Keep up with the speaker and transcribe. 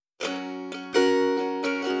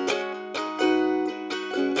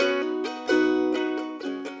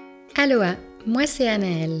Aloha, moi c'est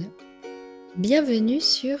Anaëlle. Bienvenue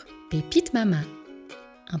sur Pépite Mama,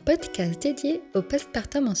 un podcast dédié au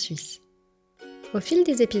postpartum en Suisse. Au fil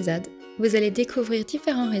des épisodes, vous allez découvrir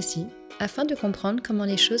différents récits afin de comprendre comment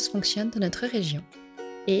les choses fonctionnent dans notre région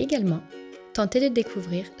et également tenter de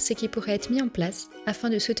découvrir ce qui pourrait être mis en place afin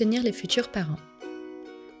de soutenir les futurs parents.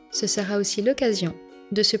 Ce sera aussi l'occasion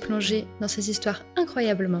de se plonger dans ces histoires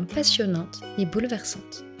incroyablement passionnantes et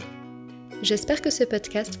bouleversantes. J'espère que ce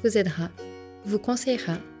podcast vous aidera, vous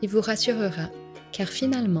conseillera et vous rassurera, car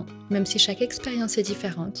finalement, même si chaque expérience est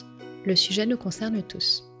différente, le sujet nous concerne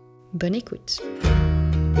tous. Bonne écoute.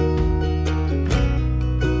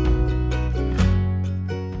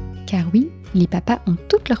 Car oui, les papas ont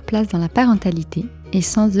toute leur place dans la parentalité et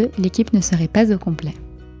sans eux, l'équipe ne serait pas au complet.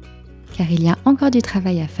 Car il y a encore du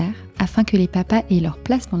travail à faire afin que les papas aient leur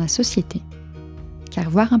place dans la société. Car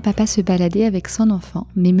voir un papa se balader avec son enfant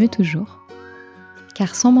m'émeut toujours.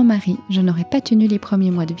 Car sans mon mari, je n'aurais pas tenu les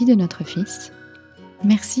premiers mois de vie de notre fils.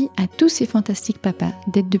 Merci à tous ces fantastiques papas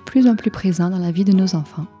d'être de plus en plus présents dans la vie de nos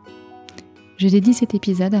enfants. Je dédie cet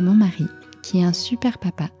épisode à mon mari, qui est un super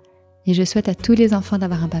papa, et je souhaite à tous les enfants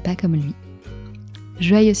d'avoir un papa comme lui.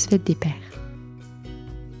 Joyeuse fête des pères.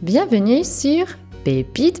 Bienvenue sur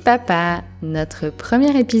Pépite Papa, notre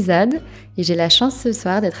premier épisode, et j'ai la chance ce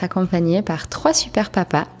soir d'être accompagnée par 3 super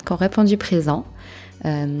papas qui ont répondu présent.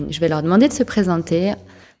 Je vais leur demander de se présenter.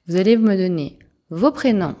 Vous allez me donner vos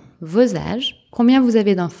prénoms, vos âges, combien vous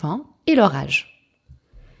avez d'enfants et leur âge.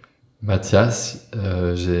 Mathias,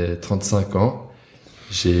 j'ai 35 ans.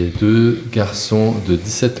 J'ai 2 garçons de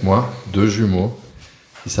 17 mois, 2 jumeaux.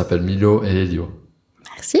 Ils s'appellent Milo et Elio.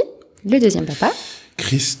 Merci. Le deuxième papa.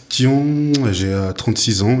 Christian, j'ai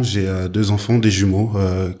 36 ans. J'ai 2 enfants, des jumeaux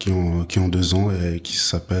qui ont 2 ans et qui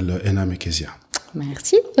s'appellent Enam et Kezia.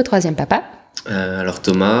 Merci. Le troisième papa. Alors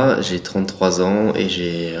Thomas, j'ai 33 ans et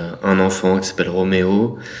j'ai un enfant qui s'appelle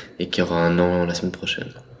Roméo et qui aura 1 an la semaine prochaine.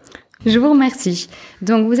 Je vous remercie.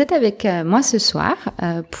 Donc vous êtes avec moi ce soir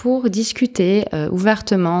pour discuter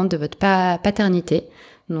ouvertement de votre paternité.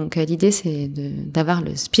 Donc l'idée c'est d'avoir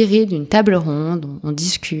le spirit d'une table ronde, on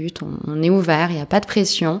discute, on est ouvert, il n'y a pas de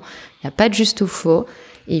pression, il n'y a pas de juste ou faux.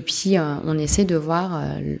 Et puis on essaie de voir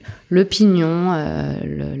l'opinion,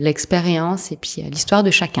 l'expérience et puis l'histoire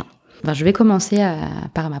de chacun. Enfin, je vais commencer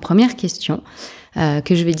par ma première question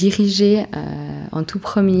que je vais diriger en tout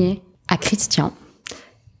premier à Christian.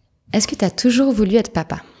 Est-ce que tu as toujours voulu être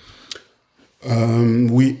papa ?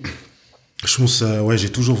 Oui, je pense j'ai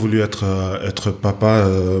toujours voulu être papa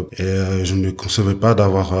et je ne concevais pas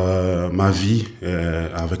d'avoir ma vie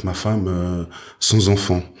avec ma femme sans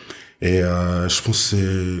enfant. Et je pense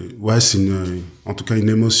que c'est en tout cas une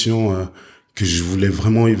émotion que je voulais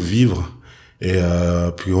vraiment vivre. Et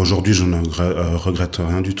puis aujourd'hui, je ne regrette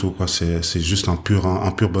rien du tout, quoi. C'est juste un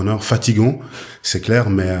pur bonheur, fatigant, c'est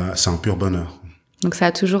clair, mais c'est un pur bonheur. Donc ça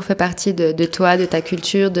a toujours fait partie de toi, de ta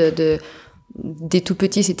culture, dès tout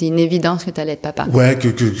petit, c'était une évidence que tu allais être papa. Ouais,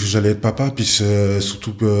 que j'allais être papa, puis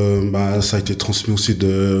surtout que ça a été transmis aussi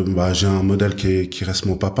j'ai un modèle qui reste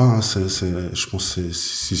mon papa, hein. Je pense que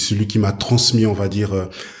c'est celui qui m'a transmis, on va dire,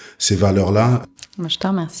 ces valeurs-là. Moi, je te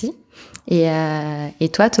remercie. Et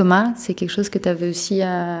toi, Thomas, c'est quelque chose que tu avais aussi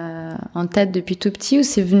en tête depuis tout petit ou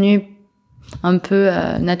c'est venu un peu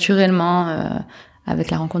naturellement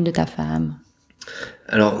avec la rencontre de ta femme ?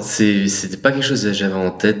 Alors c'était pas quelque chose que j'avais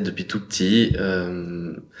en tête depuis tout petit.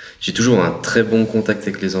 J'ai toujours un très bon contact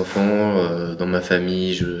avec les enfants dans ma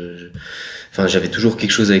famille. J'avais toujours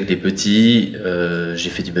quelque chose avec les petits. J'ai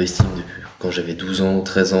fait du babysitting depuis quand j'avais 12 ans ou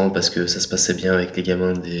 13 ans parce que ça se passait bien avec les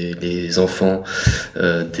gamins, les enfants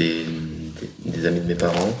des amis de mes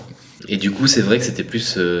parents. Et du coup, c'est vrai que c'était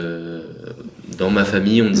plus dans ma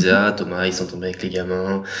famille, on disait Thomas, il s'entend bien avec les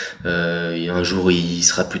gamins. Un jour, il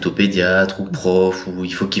sera plutôt pédiatre ou prof, ou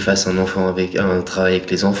il faut qu'il fasse un travail avec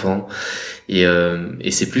les enfants. Et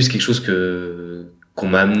c'est plus quelque chose qu'on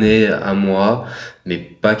m'a amené à moi, mais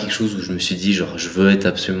pas quelque chose où je me suis dit genre je veux être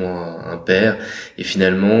absolument un père. Et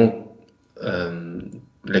finalement,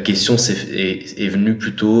 la question est venue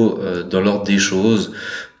plutôt dans l'ordre des choses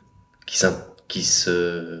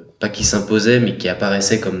pas qui s'imposaient, mais qui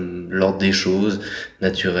apparaissaient comme l'ordre des choses,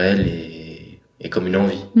 naturel et comme une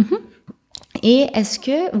envie. Mm-hmm. Et est-ce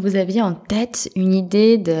que vous aviez en tête une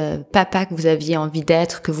idée de papa que vous aviez envie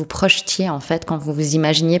d'être, que vous projetiez en fait quand vous vous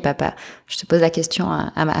imaginiez papa ? Je te pose la question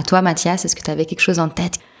à toi, Mathias, est-ce que tu avais quelque chose en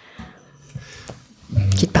tête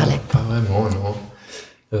qui te parlait ? Pas vraiment,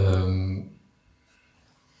 non.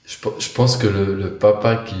 Je pense que le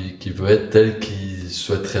papa qui veut être tel qu'il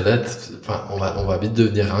souhaiterait l'être, on va vite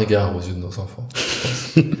devenir ringard aux yeux de nos enfants.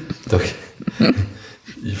 Donc,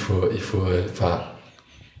 il faut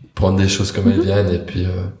prendre des choses comme elles viennent, et puis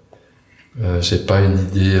j'ai pas une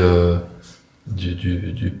idée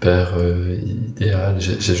du père idéal.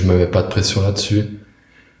 Je me mets pas de pression là-dessus.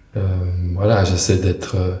 Voilà, j'essaie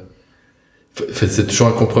d'être... c'est toujours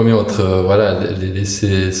un compromis entre voilà, les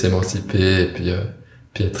laisser s'émanciper et puis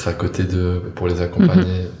être à côté d'eux pour les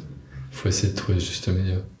accompagner. Faut essayer de trouver le juste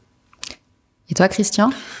milieu. Et toi,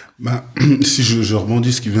 Christian? Bah, si je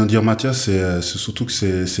rebondis ce qu'il vient de dire Mathias, c'est surtout que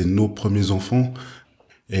c'est nos premiers enfants.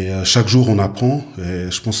 Et chaque jour on apprend, et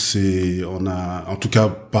je pense que en tout cas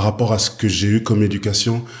par rapport à ce que j'ai eu comme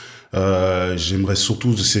éducation, j'aimerais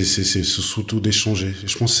surtout c'est surtout d'échanger.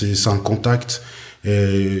 Je pense que c'est un contact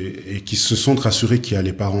et qui se sentent rassurés qu'il y a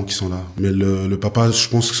les parents qui sont là. Mais le papa, je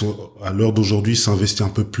pense qu'à l'heure d'aujourd'hui s'investit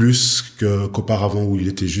un peu plus qu'auparavant où il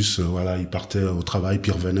était juste voilà, il partait au travail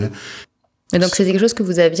puis il revenait. Et donc c'était quelque chose que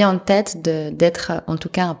vous aviez en tête d'être en tout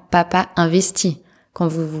cas un papa investi. Quand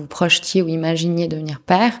vous vous projetiez ou imaginiez devenir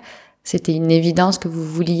père, c'était une évidence que vous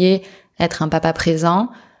vouliez être un papa présent.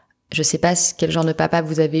 Je sais pas quel genre de papa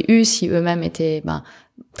vous avez eu, si eux-mêmes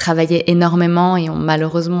travaillaient énormément et ont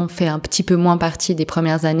malheureusement fait un petit peu moins partie des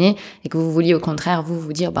premières années, et que vous vouliez au contraire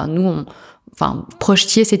vous dire, nous,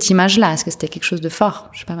 projetiez cette image-là. Est-ce que c'était quelque chose de fort?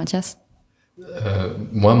 Je sais pas, Mathias.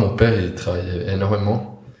 Moi, mon père, il travaillait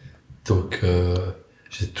énormément, donc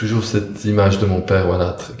j'ai toujours cette image de mon père,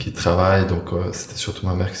 voilà, qui travaille, donc c'était surtout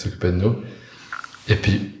ma mère qui s'occupait de nous. Et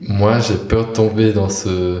puis moi, j'ai peur de tomber dans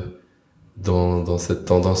cette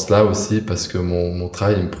tendance-là aussi, parce que mon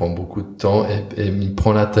travail, il me prend beaucoup de temps et il me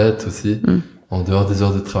prend la tête aussi. En dehors des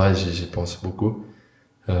heures de travail, j'y pense beaucoup.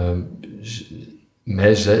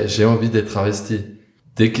 Mais j'ai envie d'être investi.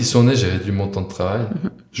 Dès qu'ils sont nés, j'ai réduit mon temps de travail.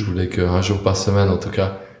 Je voulais qu'un jour par semaine, en tout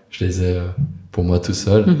cas, je les ai pour moi tout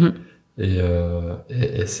seul.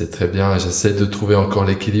 Et c'est très bien. J'essaie de trouver encore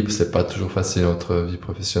l'équilibre. C'est pas toujours facile entre vie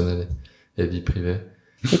professionnelle et vie privée.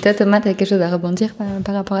 Et toi, Thomas, t'as quelque chose à rebondir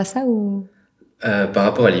par rapport à ça ou? Par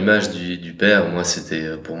rapport à l'image du père,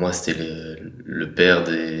 pour moi c'était le père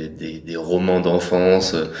des romans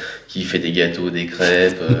d'enfance, qui fait des gâteaux, des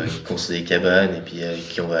crêpes, qui construit des cabanes et puis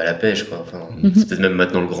qui on va à la pêche, quoi. Enfin, c'est peut-être même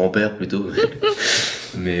maintenant le grand-père plutôt.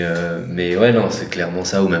 Mais ouais, non, c'est clairement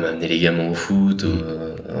ça. Ou même amener les gamins au foot,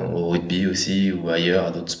 au rugby aussi, ou ailleurs,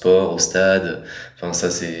 à d'autres sports, au stade. Enfin, ça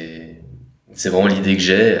c'est vraiment l'idée que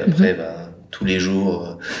j'ai. Après, tous les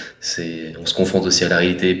jours, on se confronte aussi à la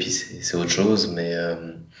réalité, et puis c'est autre chose.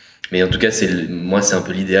 Mais en tout cas, moi, c'est un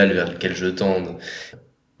peu l'idéal vers lequel je tends.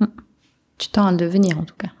 Tu tends à le devenir, en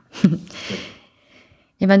tout cas.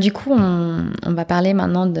 Et du coup, on va parler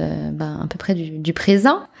maintenant à peu près du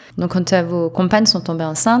présent. Donc, quand vos compagnes sont tombées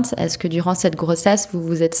enceintes, est-ce que durant cette grossesse, vous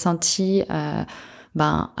vous êtes sentis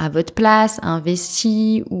à votre place,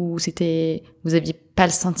 investis, ou vous aviez pas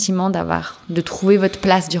le sentiment de trouver votre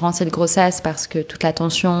place durant cette grossesse parce que toute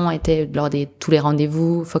l'attention était lors tous les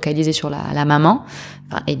rendez-vous focalisée sur la maman,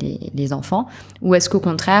 et les enfants, ou est-ce qu'au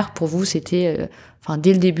contraire pour vous c'était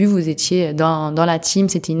dès le début vous étiez dans la team,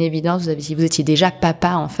 c'était une évidence, vous étiez déjà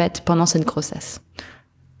papa en fait pendant cette grossesse?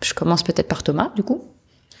 Je commence peut-être par Thomas du coup.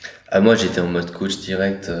 Moi j'étais en mode coach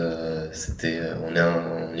direct, on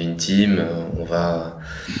est une team, on va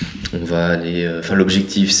aller,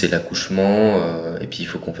 l'objectif c'est l'accouchement, et puis il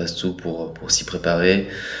faut qu'on fasse tout pour s'y préparer,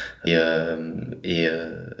 et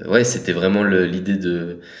ouais, c'était vraiment l'idée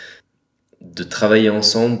de travailler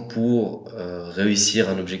ensemble pour réussir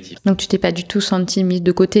un objectif. Donc tu t'es pas du tout senti mise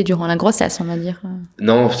de côté durant la grossesse, on va dire?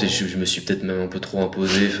 Non, je me suis peut-être même un peu trop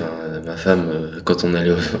imposé. Ma femme, quand on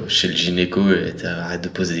allait chez le gynéco, elle était arrête de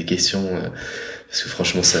poser des questions, parce que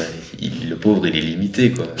franchement le pauvre il est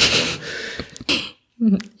limité, quoi.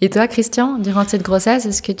 Et toi, Christian, durant cette grossesse,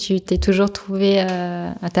 est-ce que tu t'es toujours trouvé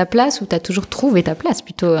à ta place, ou t'as toujours trouvé ta place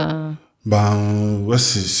plutôt? Ouais,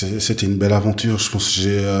 c'était une belle aventure. Je pense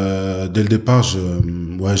que dès le départ,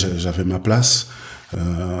 j'avais ma place.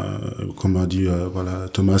 Comme a dit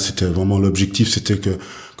Thomas, c'était vraiment l'objectif, c'était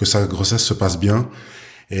que sa grossesse se passe bien.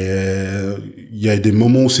 Et il y a des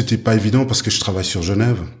moments où c'était pas évident parce que je travaille sur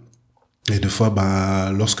Genève. Et des fois,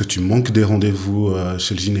 lorsque tu manques des rendez-vous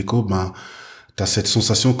chez le gynéco, t'as cette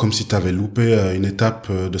sensation comme si t'avais loupé une étape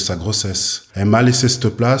de sa grossesse. Elle m'a laissé cette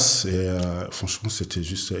place et franchement, c'était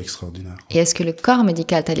juste extraordinaire. Et est-ce que le corps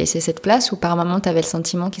médical t'a laissé cette place, ou par moment t'avais le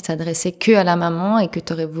sentiment qu'il s'adressait que à la maman et que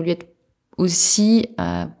t'aurais voulu être aussi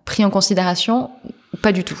pris en considération, ou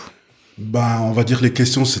pas du tout? On va dire les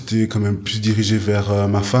questions c'était quand même plus dirigé vers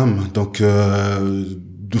ma femme. Donc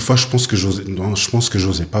deux fois je pense que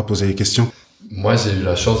j'osais pas poser les questions. Moi, j'ai eu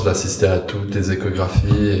la chance d'assister à toutes les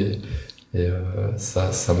échographies et ça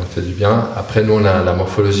m'a fait du bien. Après, nous, la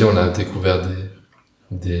morphologie, on a découvert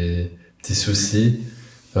des petits soucis.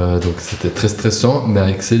 Donc c'était très stressant, mais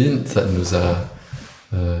avec Céline, ça nous a,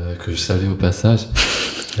 que je salue au passage,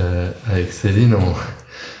 avec Céline,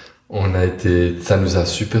 on a été, ça nous a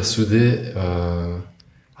super soudés.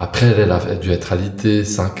 Après, elle a dû être alitée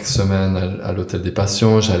 5 semaines à l'hôtel des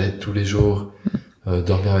patients. J'allais tous les jours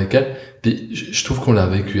dormir avec elle. Puis je trouve qu'on l'a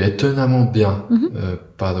vécu étonnamment bien,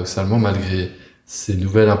 paradoxalement, malgré ces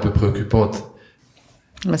nouvelles un peu préoccupantes.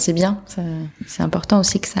 Bah, c'est bien, c'est important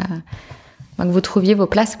aussi que vous trouviez vos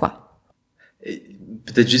places, quoi. Et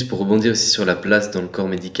peut-être juste pour rebondir aussi sur la place dans le corps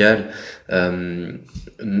médical, nous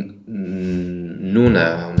on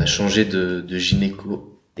a changé de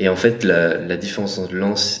gynéco. Et en fait, la différence entre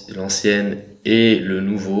l'ancienne et le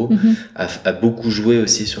nouveau a beaucoup joué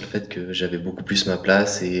aussi sur le fait que j'avais beaucoup plus ma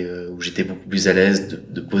place et où j'étais beaucoup plus à l'aise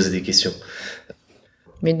de poser des questions.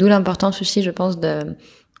 Mais d'où l'importance aussi, je pense,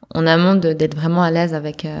 en amont d'être vraiment à l'aise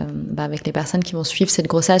avec les personnes qui vont suivre cette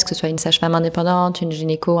grossesse, que ce soit une sage-femme indépendante, une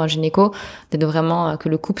gynéco, un gynéco, d'être vraiment que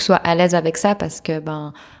le couple soit à l'aise avec ça, parce que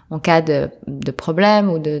en cas de problème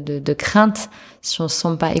ou de crainte, si on ne se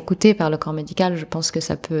sent pas écouté par le corps médical, je pense que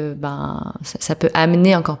ça peut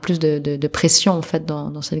amener encore plus de pression en fait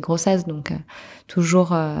dans cette grossesse. Donc toujours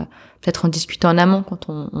peut-être en discutant en amont quand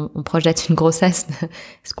on projette une grossesse,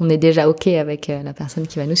 est-ce qu'on est déjà ok avec la personne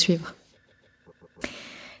qui va nous suivre.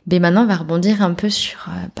 Mais maintenant, on va rebondir un peu sur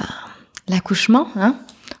l'accouchement.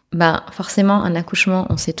 Forcément, un accouchement,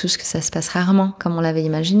 on sait tous que ça se passe rarement comme on l'avait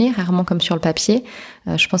imaginé, rarement comme sur le papier.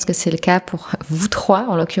 Je pense que c'est le cas pour vous trois,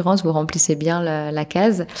 en l'occurrence, vous remplissez bien la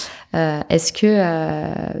case. Est-ce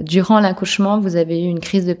que durant l'accouchement, vous avez eu une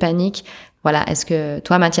crise de panique ? Voilà, est-ce que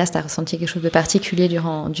toi, Mathias, t'as ressenti quelque chose de particulier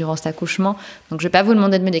durant cet accouchement ? Donc, je vais pas vous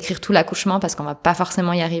demander de me décrire tout l'accouchement parce qu'on va pas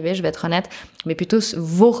forcément y arriver, je vais être honnête, mais plutôt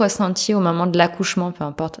vos ressentis au moment de l'accouchement, peu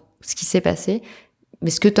importe ce qui s'est passé. Mais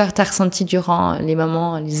ce que toi, t'as ressenti durant les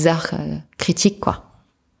moments, les heures critiques, quoi.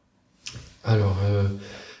 Alors,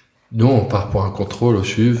 nous, on part pour un contrôle au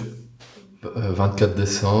CHUV, 24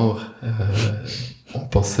 décembre, on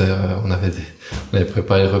pensait, on avait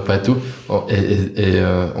préparé le repas et tout, et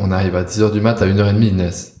on arrive à 10h du mat, à 1h30, ils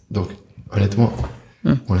naissent. Donc, honnêtement,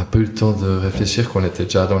 on n'a pas eu le temps de réfléchir qu'on était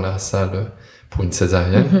déjà dans la salle pour une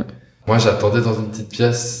césarienne. Moi, j'attendais dans une petite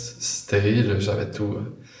pièce stérile, j'avais tout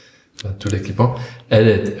l'équipement.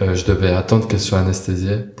 Je devais attendre qu'elle soit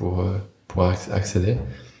anesthésiée pour accéder.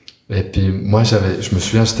 Et puis, moi, je me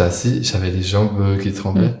souviens, j'étais assis, j'avais les jambes qui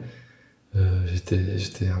tremblaient.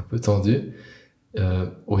 J'étais un peu tendu.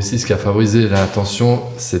 Aussi, ce qui a favorisé l'attention,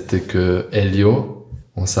 c'était que Elio,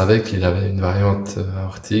 on savait qu'il avait une variante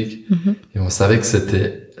aortique, et on savait que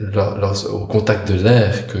c'était au contact de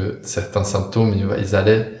l'air que certains symptômes, ils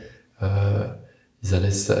allaient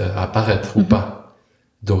apparaître ou pas.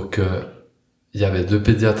 Donc, il y avait 2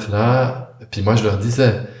 pédiatres là, et puis moi, je leur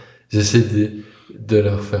disais, j'essayais de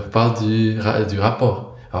leur faire part du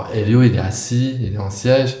rapport. Alors, Elio, il est assis, il est en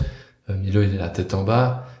siège, Milo, il est la tête en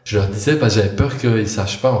bas. Je leur disais, j'avais peur qu'ils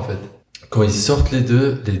sachent pas, en fait. Quand ils sortent les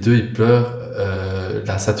deux, ils pleurent,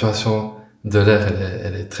 la saturation de l'air,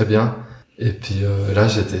 elle est très bien. Et puis, là,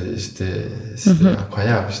 c'était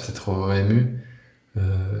incroyable, j'étais trop ému.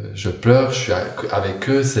 Je pleure, je suis avec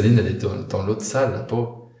eux, Céline, elle est dans l'autre salle, la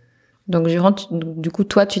pauvre. Donc, du coup,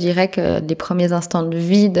 toi, tu dirais que les premiers instants de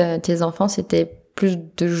vie de tes enfants, c'était plus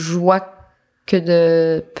de joie que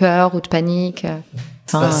de peur ou de panique?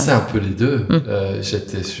 C'est un peu les deux.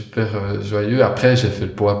 J'étais super joyeux. Après, j'ai fait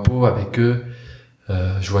le pot à pot avec eux.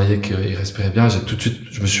 Je voyais qu'ils respiraient bien.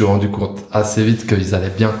 Je me suis rendu compte assez vite qu'ils allaient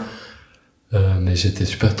bien. Mais j'étais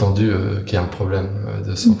super tendu qu'il y ait un problème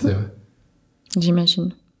de santé. Ouais.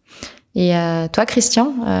 J'imagine. Et toi,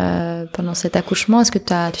 Christian, pendant cet accouchement, est-ce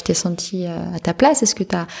que tu t'es senti à ta place? Est-ce que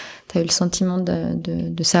tu as eu le sentiment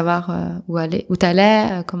de savoir où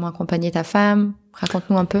t'allais, comment accompagner ta femme?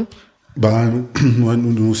 Raconte-nous un peu. Ouais,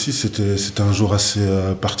 nous aussi, c'était un jour assez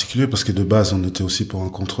particulier parce que de base, on était aussi pour un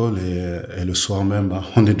contrôle et le soir même,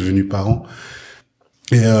 on est devenus parents.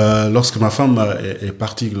 Et lorsque ma femme est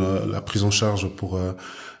partie, la prise en charge pour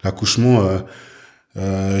l'accouchement,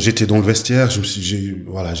 j'étais dans le vestiaire, j'ai eu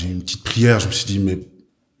une petite prière, je me suis dit mais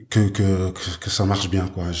que ça marche bien,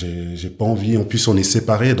 quoi. J'ai pas envie. En plus, on est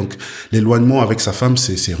séparés, donc l'éloignement avec sa femme,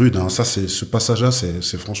 c'est rude, hein. Ça, ce passage-là,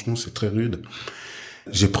 c'est franchement, c'est très rude.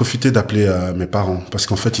 J'ai profité d'appeler mes parents parce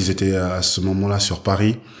qu'en fait, ils étaient à ce moment-là sur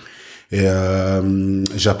Paris. Et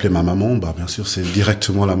j'ai appelé ma maman, bien sûr, c'est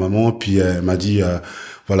directement la maman. Puis elle m'a dit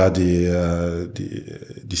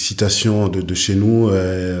des citations de chez nous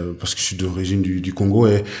parce que je suis d'origine du Congo,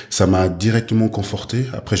 et ça m'a directement conforté.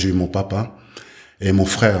 Après, j'ai eu mon papa et mon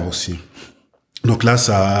frère aussi. Donc là,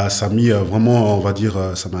 ça a mis vraiment, on va dire,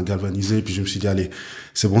 ça m'a galvanisé. Puis je me suis dit, allez,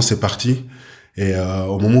 c'est bon, c'est parti. Et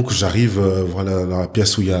au moment que j'arrive, voilà, dans la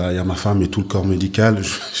pièce où il y a ma femme et tout le corps médical, je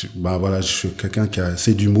suis quelqu'un qui a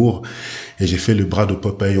assez d'humour et j'ai fait le bras de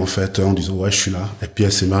Popeye en fait en disant ouais je suis là. Et puis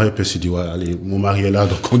elle s'est mariée, puis elle s'est dit ouais allez mon mari est là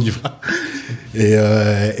donc on y va. Et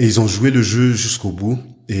ils ont joué le jeu jusqu'au bout.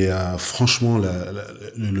 Et franchement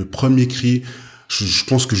le premier cri, je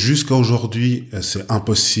pense que jusqu'à aujourd'hui c'est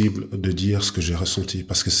impossible de dire ce que j'ai ressenti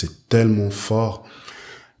parce que c'est tellement fort.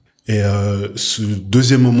 Et ce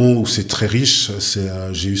deuxième moment où c'est très riche,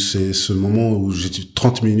 j'ai eu ce moment où j'étais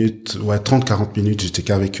 30 40 minutes, j'étais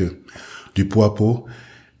qu'avec eux, du pot à pot.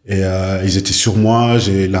 Et ils étaient sur moi,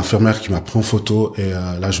 j'ai l'infirmière qui m'a pris en photo et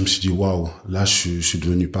là je me suis dit waouh, là je suis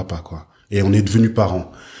devenu papa quoi. Et on est devenus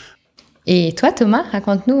parents. Et toi, Thomas,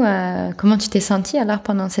 raconte-nous comment tu t'es senti alors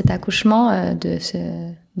pendant cet accouchement de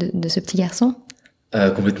ce petit garçon?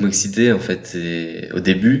 Complètement excité en fait. Et au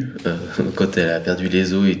début, quand elle a perdu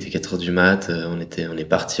les os, il était 4h du mat, on est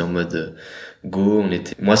parti en mode go.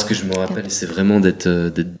 Moi, ce que je me rappelle, c'est vraiment d'être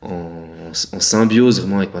en symbiose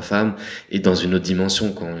vraiment avec ma femme et dans une autre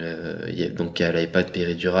dimension donc elle avait pas de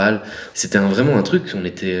péridurale. C'était vraiment un truc. On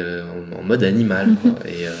était en mode animal quoi.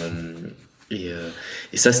 Et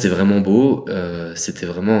ça c'était vraiment beau. C'était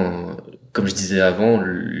vraiment comme je disais avant,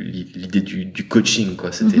 l'idée du coaching,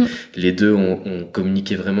 quoi. C'était les deux, on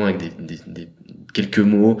communiquait vraiment avec des quelques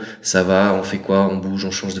mots. Ça va, on fait quoi, on bouge,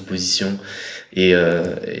 on change de position.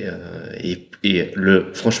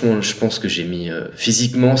 Franchement, je pense que j'ai mis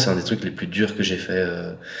physiquement, c'est un des trucs les plus durs que j'ai fait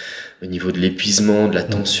au niveau de l'épuisement, de la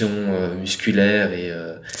tension musculaire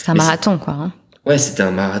c'est un marathon, quoi. Hein. Ouais, c'était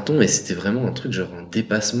un marathon et c'était vraiment un truc genre un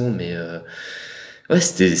dépassement, mais ouais,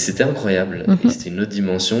 c'était incroyable. Et c'était une autre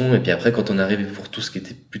dimension. Et puis après, quand on arrivait pour tout ce qui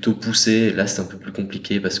était plutôt poussé, là, c'était un peu plus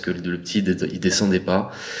compliqué parce que le petit, il descendait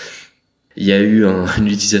pas. Il y a eu une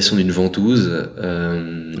utilisation d'une ventouse.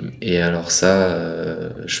 Et alors ça,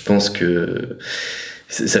 je pense que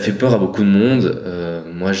ça fait peur à beaucoup de monde.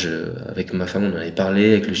 Moi, avec ma femme, on en avait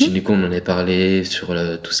parlé. Avec le gynéco, on en avait parlé sur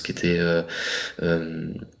tout ce qui était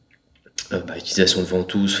utilisation de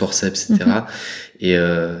ventouses, forceps, etc. Et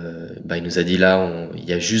il nous a dit là, il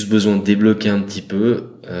y a juste besoin de débloquer un petit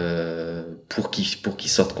peu pour qu'il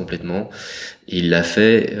sorte complètement. Et il l'a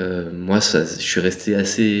fait. Moi, je suis resté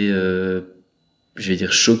assez, je vais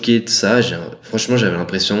dire, choqué de ça. Franchement, j'avais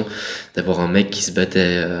l'impression d'avoir un mec qui se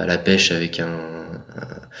battait à la pêche avec un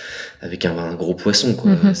gros poisson,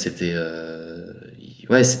 quoi. C'était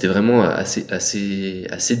c'était vraiment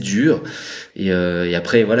assez dur. Et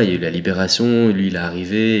après, voilà, il y a eu la libération, lui, il est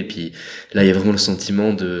arrivé, et puis là, il y a vraiment le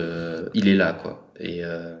sentiment il est là, quoi. Et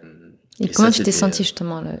comment tu t'es senti,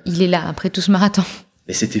 justement, il est là, après tout ce marathon?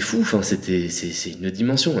 Mais c'était fou, enfin, c'est une autre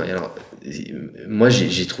dimension. Et alors, moi, j'ai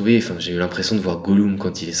eu l'impression de voir Gollum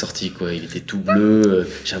quand il est sorti, quoi. Il était tout bleu,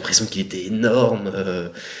 j'ai l'impression qu'il était énorme.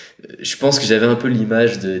 Je pense que j'avais un peu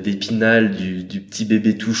l'image d'Épinal, du petit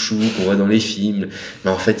bébé tout chou qu'on voit dans les films.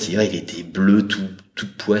 Mais en fait, il était bleu, tout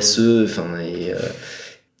poisseux, enfin,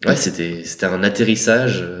 c'était un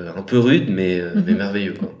atterrissage un peu rude, mais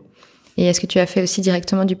merveilleux, quoi. Et est-ce que tu as fait aussi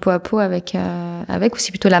directement du pot à pot avec ou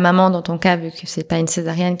c'est plutôt la maman dans ton cas, vu que c'est pas une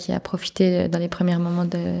césarienne qui a profité dans les premiers moments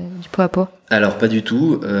du pot à pot? Alors pas du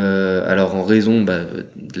tout. Alors en raison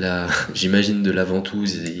j'imagine de la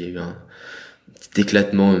ventouse, il y a eu un petit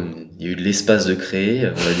éclatement, il y a eu de l'espace de créer,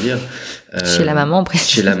 on va dire. Chez la maman, presque.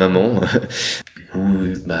 Chez la maman. Du coup,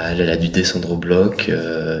 elle a dû descendre au bloc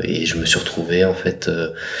et je me suis retrouvé en fait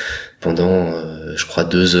pendant, je crois,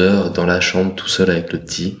 2 heures dans la chambre tout seul avec le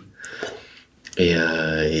petit.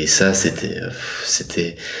 Et ça, c'était,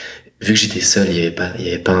 vu que j'étais seul, il y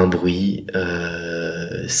avait pas un bruit.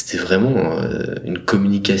 C'était vraiment une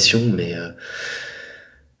communication, mais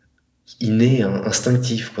innée,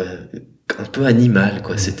 instinctive, quoi, un peu animal,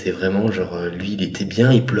 quoi. C'était vraiment genre, lui, il était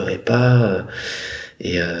bien, il pleurait pas.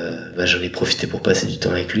 Et j'en ai profité pour passer du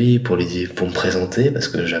temps avec lui, pour me présenter, parce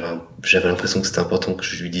que j'avais l'impression que c'était important que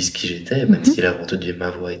je lui dise qui j'étais, même s'il a entendu ma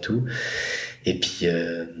voix et tout. Et puis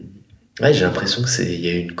ouais, j'ai l'impression que il y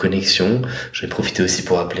a eu une connexion. J'en ai profité aussi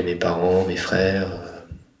pour appeler mes parents, mes frères.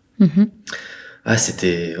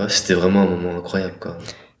 C'était vraiment un moment incroyable, quoi.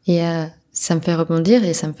 Et ça me fait rebondir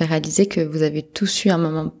et ça me fait réaliser que vous avez tous eu un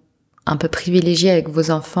moment un peu privilégié avec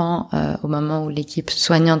vos enfants au moment où l'équipe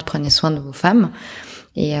soignante prenait soin de vos femmes.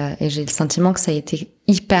 Et j'ai le sentiment que ça a été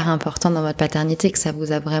hyper important dans votre paternité, que ça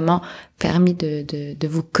vous a vraiment permis de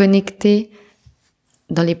vous connecter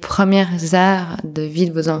dans les premières heures de vie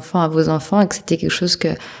de vos enfants à vos enfants, et que c'était quelque chose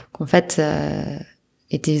qu'en fait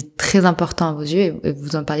était très important à vos yeux, et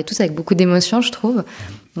vous en parlez tous avec beaucoup d'émotion, je trouve.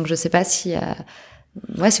 Donc je sais pas si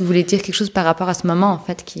vous voulez dire quelque chose par rapport à ce moment en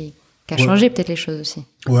fait qui qui a changé peut-être les choses aussi.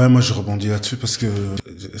 Ouais, moi je rebondis là-dessus parce que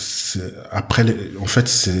en fait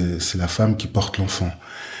c'est la femme qui porte l'enfant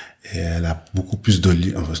et elle a beaucoup plus de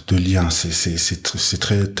liens. C'est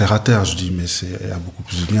très terre à terre, je dis, mais elle a beaucoup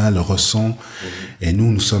plus de liens. Elle le ressent et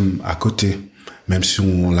nous sommes à côté. Même si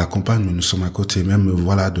on l'accompagne, mais nous sommes à côté. Même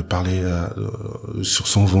voilà, de parler sur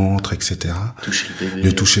son ventre, etc.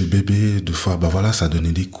 Toucher le bébé. Deux fois, voilà, ça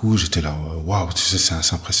donnait des coups. J'étais là, waouh, tu sais,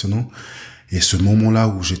 c'est impressionnant. Et ce moment-là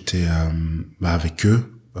où j'étais avec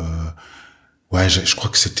eux, ouais, je crois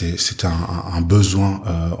que c'était un besoin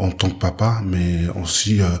en tant que papa, mais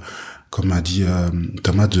aussi comme a dit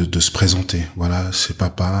Thomas, de se présenter. Voilà, c'est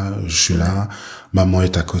papa, je suis là, maman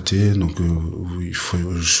est à côté, donc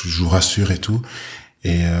je vous rassure et tout.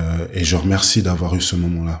 Et je remercie d'avoir eu ce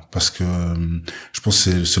moment-là parce que je pense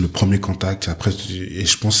que c'est le premier contact. Après, et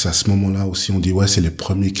je pense que c'est à ce moment-là aussi on dit ouais, c'est les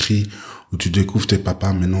premiers cris où tu découvres tes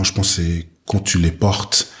papas. Mais non, je pense que c'est quand tu les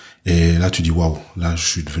portes et là tu dis waouh, là je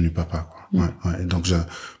suis devenu papa, quoi. Ouais. Donc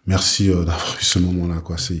merci d'avoir eu ce moment-là,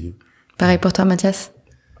 quoi. C'est pareil pour toi, Mathias.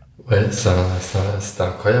 Ouais, ça c'était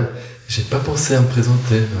incroyable. J'ai pas pensé à me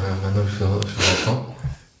présenter. Maintenant que je l'entends,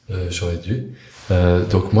 j'aurais dû.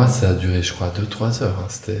 Donc moi, ça a duré, je crois, 2-3 heures. Hein.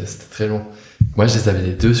 C'était très long. Moi, je les avais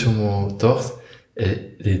les deux sur mon torse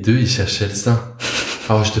et les deux, ils cherchaient le sein.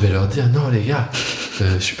 Alors je devais leur dire non, les gars,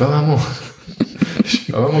 je suis pas maman. Je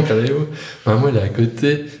suis pas maman, calmez-vous. Maman, elle est à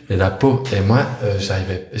côté et la peau. Et moi,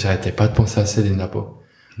 j'arrêtais pas de penser à Céline, la peau.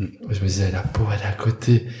 Je me disais, la peau, elle est à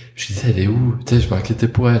côté. Je disais, elle est où? Tu sais, je m'inquiétais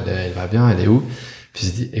pour elle. Elle va bien, elle est où? Puis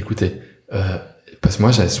j'ai dit, écoutez, parce que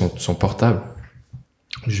moi, j'avais son portable.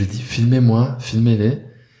 Je lui ai dit, filmez-moi, filmez-les.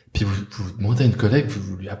 Puis vous demandez à une collègue,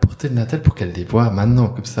 vous lui apportez de Natal pour qu'elle les voit maintenant,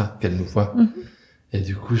 comme ça, qu'elle nous voit. Et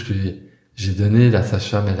du coup, j'ai donné la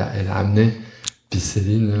sage-femme, elle a amené. Puis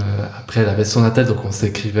Céline, après, elle avait son Natal, donc on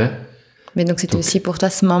s'écrivait. Mais donc c'était aussi pour toi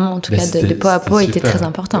ce moment, en tout cas, de peau à peau, était très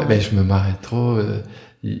important. Mais je me marrais trop.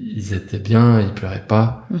 Ils étaient bien, ils pleuraient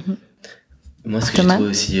pas. Moi, ce que j'ai trouvé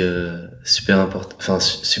aussi super important, enfin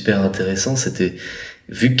super intéressant, c'était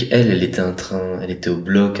vu qu'elle était au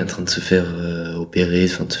bloc, en train de se faire opérer,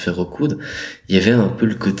 enfin de se faire recoudre. Il y avait un peu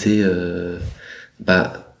le côté,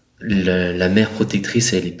 la mère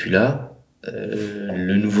protectrice, elle est plus là.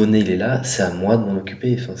 Le nouveau-né, il est là. C'est à moi de m'en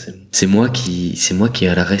occuper. Enfin, c'est moi qui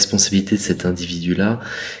ai la responsabilité de cet individu-là.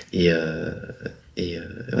 Et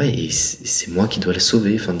c'est moi qui dois le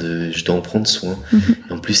sauver. Enfin, je dois en prendre soin.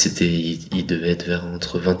 Et en plus, il devait être vers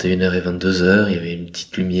entre 21h et 22h. Il y avait une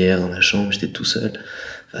petite lumière dans la chambre. J'étais tout seul.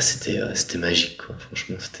 Enfin, c'était magique, quoi.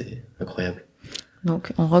 Franchement, c'était incroyable.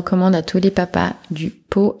 Donc, on recommande à tous les papas du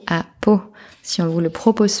pot à pot. Si on vous le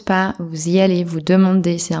propose pas, vous y allez, vous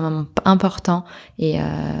demandez. C'est un moment important et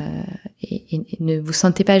ne vous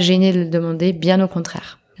sentez pas gêné de le demander, bien au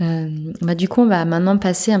contraire. Du coup, on va maintenant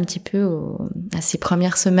passer un petit peu à ces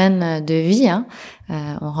premières semaines de vie.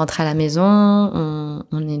 On rentre à la maison,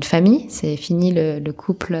 on est une famille, c'est fini le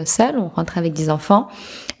couple seul, on rentre avec des enfants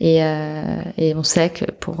et on sait que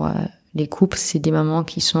pour les couples, c'est des moments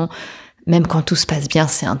qui sont, même quand tout se passe bien,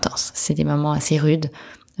 c'est intense. C'est des moments assez rudes.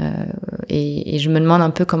 Et je me demande un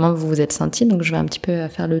peu comment vous vous êtes sentis, donc je vais un petit peu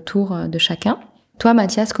faire le tour de chacun. Toi,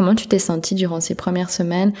 Mathias, comment tu t'es senti durant ces premières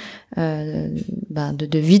semaines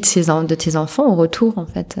de vie de tes enfants au retour en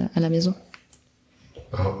fait à la maison?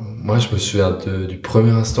 Alors, moi, je me souviens du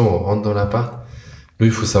premier instant où on rentre dans l'appart. Nous,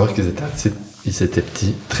 il faut savoir qu'ils étaient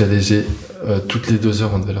petits, très légers. Toutes les 2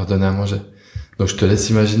 heures, on devait leur donner à manger. Donc, je te laisse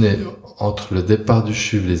imaginer, entre le départ du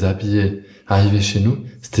CHUV, les habiller, arriver chez nous,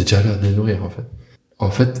 c'était déjà l'heure de les nourrir, en fait. En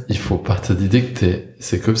fait, il faut partir de l'idée que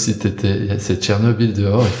c'est comme si c'est Tchernobyl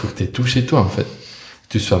dehors, il faut que t'aies tout chez toi, en fait.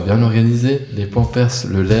 Que tu sois bien organisé, les pampers,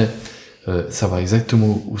 le lait, savoir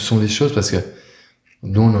exactement où sont les choses, parce que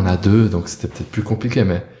nous, on en a 2, donc c'était peut-être plus compliqué,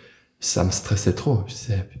 mais ça me stressait trop. Je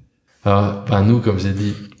disais, alors, nous, comme j'ai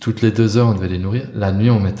dit, toutes les 2 heures, on devait les nourrir. La nuit,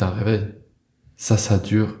 on mettait un réveil. Ça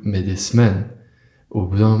dure, mais des semaines. Au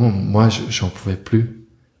bout d'un moment, moi, j'en pouvais plus.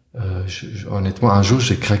 Honnêtement, un jour,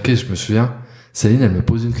 j'ai craqué, je me souviens. Céline, elle me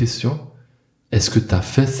pose une question. Est-ce que t'as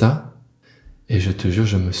fait ça? Et je te jure,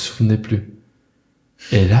 je me souvenais plus.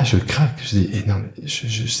 Et là, je craque. Je dis, non, mais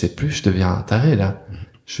je sais plus, je deviens un taré, là.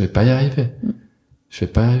 Je vais pas y arriver.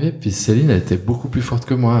 Puis Céline, elle était beaucoup plus forte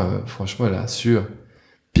que moi. Franchement, elle assure.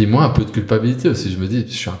 Puis moi, un peu de culpabilité aussi. Je me dis,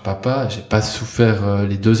 je suis un papa, j'ai pas souffert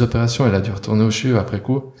les 2 opérations. Elle a dû retourner au CHU après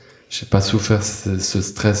coup. J'ai pas souffert ce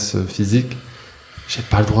stress physique. J'ai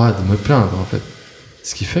pas le droit de me plaindre, en fait.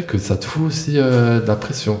 Ce qui fait que ça te fout aussi de la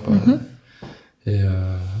pression. Et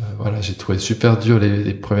voilà, j'ai trouvé super dur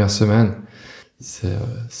les premières semaines. c'est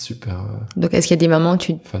super Donc, est-ce qu'il y a des moments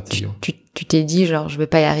où fatigant. tu t'es dit, genre, je vais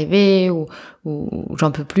pas y arriver, ou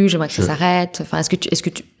j'en peux plus, j'aimerais que ça s'arrête? Enfin, est-ce que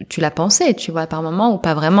tu l'as pensé, tu vois, par moment, ou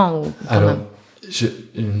pas vraiment, ou quand Alors, même?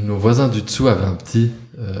 nos voisins du dessous avaient un petit,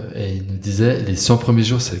 et ils nous disaient, les 100 premiers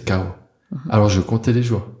jours, c'est le chaos. Alors, je comptais les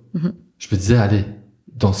jours. Je me disais, allez,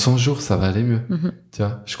 dans 100 jours, ça va aller mieux. Tu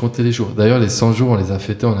vois, je comptais les jours. D'ailleurs, les 100 jours, on les a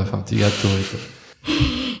fêtés, on a fait un petit gâteau et tout.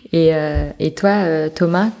 Et toi,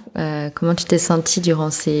 Thomas, comment tu t'es senti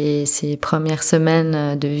durant ces premières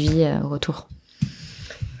semaines de vie au retour?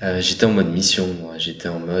 J'étais en mode mission, moi. J'étais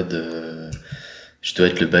en mode, je dois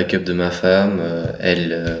être le backup de ma femme.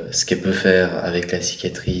 Elle, ce qu'elle peut faire avec la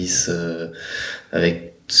cicatrice,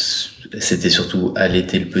 c'était surtout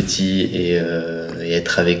allaiter le petit et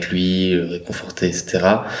être avec lui, le réconforter, etc.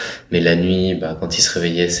 Mais la nuit, quand il se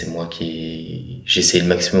réveillait, c'est moi j'essayais le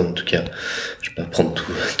maximum, en tout cas. Je vais pas prendre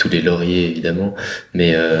tous les lauriers, évidemment,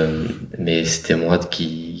 mais c'était moi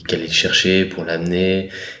qui allait le chercher pour l'amener.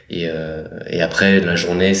 Et après, la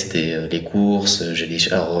journée, c'était les courses.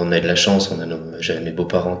 Alors, on a de la chance, j'avais mes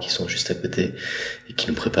beaux-parents qui sont juste à côté et qui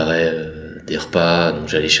nous préparaient des repas. Donc,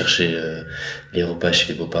 j'allais chercher les repas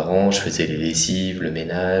chez les beaux-parents, je faisais les lessives, le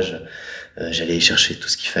ménage, j'allais chercher tout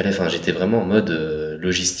ce qu'il fallait. Enfin, j'étais vraiment en mode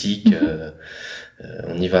logistique,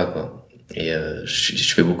 on y va, quoi. Et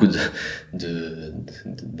je fais beaucoup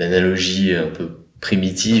d'analogies un peu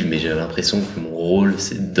primitives, mais j'avais l'impression que mon rôle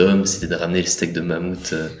c'était de ramener le steak de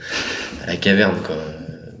mammouth à la caverne, quoi.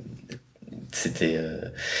 C'était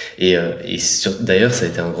d'ailleurs, ça a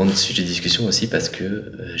été un grand sujet de discussion aussi parce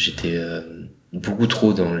que j'étais beaucoup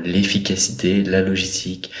trop dans l'efficacité, la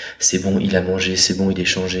logistique. C'est bon, il a mangé, c'est bon, il est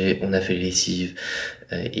changé, on a fait les lessives.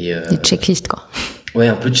 Des checklists, quoi. Ouais,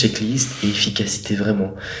 un peu de checklist et efficacité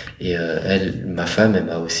vraiment. Et ma femme, elle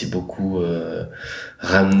m'a aussi beaucoup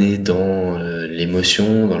ramené dans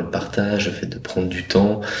l'émotion, dans le partage, le fait de prendre du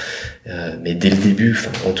temps. Mais dès le début,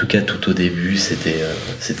 en tout cas tout au début, c'était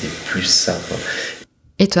plus ça, quoi.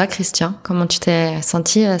 Et toi, Christian, comment tu t'es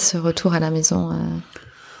senti à ce retour à la maison?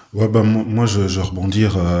 Ouais, moi je rebondis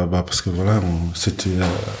parce que voilà,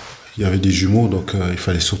 il y avait des jumeaux, donc il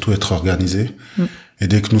fallait surtout être organisé. Et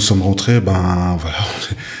dès que nous sommes rentrés, voilà,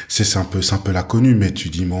 c'est un peu l'inconnu, mais tu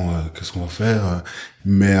dis bon, qu'est-ce qu'on va faire?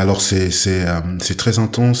 Mais alors c'est très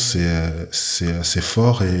intense, c'est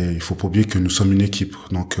fort, et il faut pas oublier que nous sommes une équipe.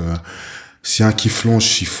 Donc si un qui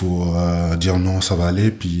flanche, il faut dire non, ça va aller,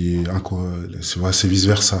 puis c'est vice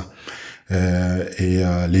versa. Et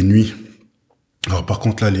les nuits. Alors par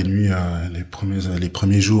contre là, les nuits, les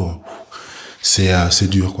premiers jours, c'est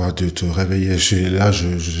dur, quoi, de te réveiller.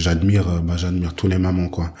 J'admire tous les mamans,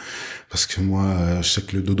 quoi, parce que moi, je sais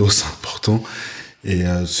que le dodo c'est important, et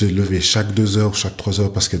se lever chaque 2 heures, chaque 3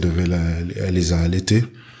 heures parce qu'elle les a allaités,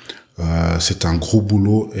 c'était un gros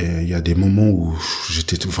boulot, et il y a des moments où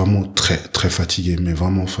j'étais vraiment très très fatigué, mais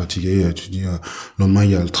vraiment fatigué. Tu dis le lendemain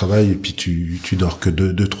il y a le travail, et puis tu dors que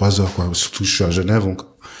 2-3 heures, quoi. Surtout je suis à Genève, donc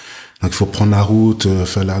il faut prendre la route,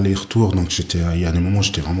 faire l'aller-retour. Donc il y a des moments où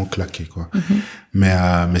j'étais vraiment claqué, quoi. Mais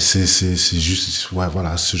c'est juste, ouais,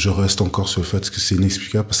 voilà, je reste encore sur le fait que c'est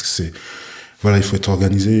inexplicable, parce que voilà, il faut être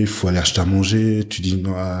organisé, il faut aller acheter à manger. Tu dis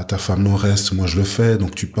à ta femme non, reste, moi je le fais,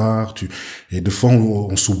 donc tu pars. Et des fois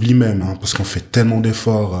on s'oublie même, hein, parce qu'on fait tellement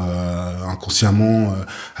d'efforts inconsciemment,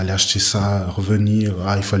 aller acheter ça, revenir,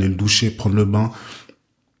 il fallait le doucher, prendre le bain.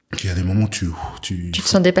 Il y a des moments où tu te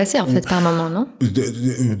sens dépassé, en fait, par moment, non?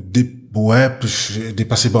 Ouais,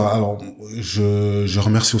 dépassé. Alors, je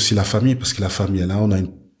remercie aussi la famille, parce que la famille est là. On a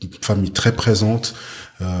une famille très présente,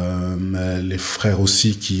 les frères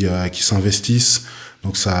aussi qui s'investissent.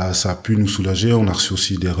 Donc ça a pu nous soulager. On a reçu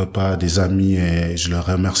aussi des repas, des amis, et je leur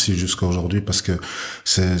remercie jusqu'à aujourd'hui, parce que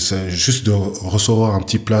c'est juste de recevoir un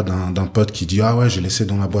petit plat d'un pote qui dit ah ouais, j'ai laissé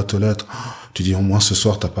dans la boîte aux lettres. Tu dis au moins ce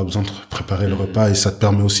soir t'as pas besoin de préparer le repas, et ça te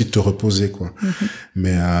permet aussi de te reposer, quoi.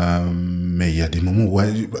 Mais il y a des moments où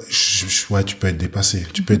ouais, tu peux être dépassé.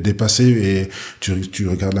 Tu peux être dépassé, et tu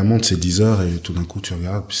regardes la montre, c'est 10 heures, et tout d'un coup tu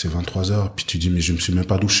regardes, puis c'est 23 heures, puis tu dis mais je me suis même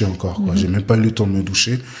pas douché encore, quoi. J'ai même pas eu le temps de me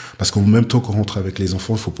doucher, parce qu'au même temps qu'on rentre avec les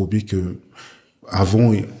enfants, il faut pas oublier que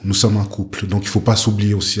avant nous sommes un couple, donc il faut pas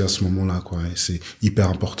s'oublier aussi à ce moment-là, quoi. Et c'est hyper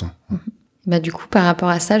important. Du coup, par rapport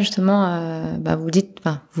à ça, justement, vous dites,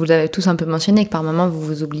 vous l'avez tous un peu mentionné, que par moments vous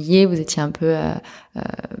vous oubliez, vous étiez un peu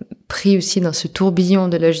pris aussi dans ce tourbillon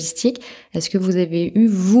de logistique. Est-ce que vous avez eu,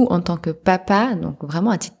 vous, en tant que papa, donc vraiment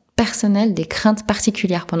à titre personnel, des craintes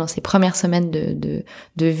particulières pendant ces premières semaines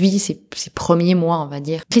de vie, ces premiers mois, on va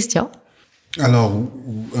dire? Christian? Alors,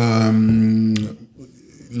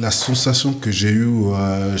 la sensation que j'ai eue,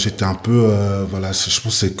 j'étais un peu, je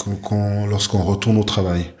pense, c'est lorsqu'on retourne au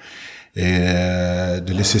travail. et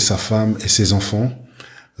de laisser sa femme et ses enfants.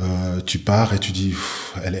 Tu pars et tu dis,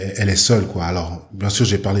 elle est seule, quoi. Alors, bien sûr,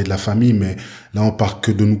 j'ai parlé de la famille, mais là, on parle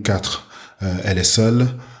que de nous 4. Elle est seule.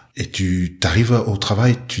 Et tu t'arrives au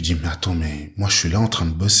travail, tu dis, mais attends, mais moi, je suis là en train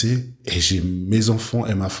de bosser et j'ai mes enfants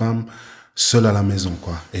et ma femme seuls à la maison,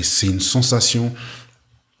 quoi. Et c'est une sensation,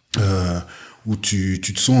 où tu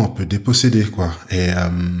te sens un peu dépossédé, quoi. Et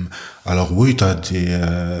alors oui, t'as des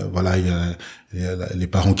voilà, il y a les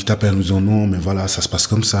parents qui t'appellent nous disant non, mais voilà, ça se passe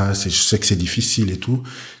comme ça, je sais que c'est difficile et tout.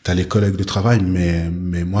 T'as les collègues de travail, mais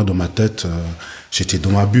moi dans ma tête, j'étais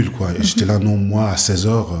dans ma bulle, quoi. Et j'étais là, non, moi à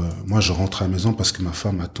 16h, moi je rentre à la maison parce que ma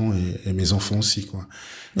femme attend et mes enfants aussi, quoi.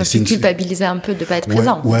 Donc tu culpabilisais un peu de pas être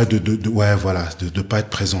présent. Ouais, voilà, de pas être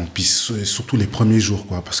présent. Puis surtout les premiers jours,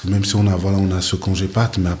 quoi, parce que même si on a ce congé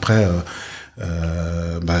Pâques, mais après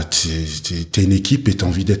t'es une équipe et t'as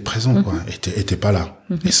envie d'être présent, quoi, et t'es pas là.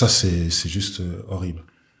 Et ça, c'est juste horrible.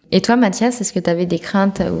 Et toi, Mathias, est-ce que tu avais des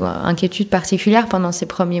craintes ou inquiétudes particulières pendant ces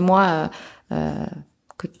premiers mois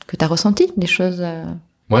que tu as ressenti des choses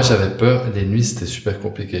Moi, j'avais peur. Les nuits, c'était super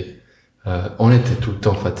compliqué. On était tout le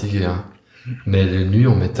temps fatigués, hein. Mais les nuits,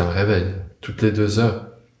 on mettait un réveil toutes les 2 heures.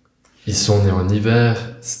 Ils sont nés en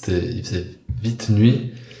hiver, il faisait vite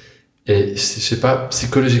nuit. Et je sais pas,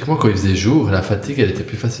 psychologiquement, quand il faisait jour, la fatigue, elle était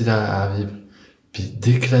plus facile à vivre. Puis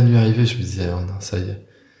dès que la nuit arrivait, je me disais, oh non, ça y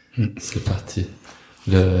est, c'est parti.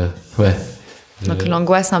 Donc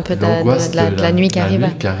l'angoisse un peu de la nuit qui arrive. La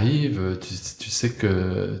nuit qui arrive, tu sais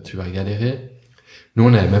que tu vas galérer. Nous, on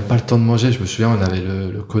n'avait même pas le temps de manger. Je me souviens, on avait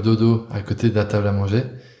le cododo à côté de la table à manger.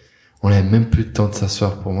 On n'avait même plus le temps de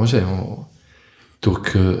s'asseoir pour manger.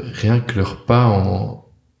 Donc rien que le repas,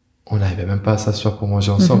 on n'arrivait même pas à s'asseoir pour manger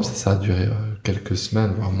ensemble. Ça a duré quelques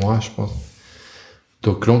semaines, voire mois, je pense.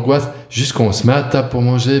 Donc l'angoisse, juste quand on se met à table pour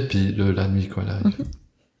manger, puis la nuit, quoi, elle arrive.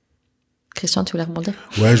 Christian, tu voulais rebondir?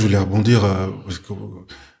 Ouais, je voulais rebondir, parce que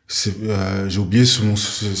j'ai oublié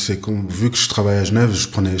c'est comme, vu que je travaille à Genève, je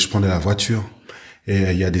prenais la voiture.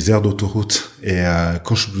 Et il y a des aires d'autoroute. Et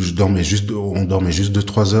quand je dormais on dormait juste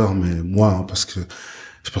 2-3 heures, mais moi, hein, parce que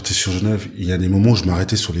je partais sur Genève, il y a des moments où je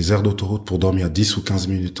m'arrêtais sur les aires d'autoroute pour dormir 10 ou 15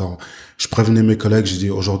 minutes. Alors, je prévenais mes collègues, je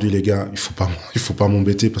dis aujourd'hui les gars, il faut pas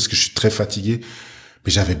m'embêter parce que je suis très fatigué.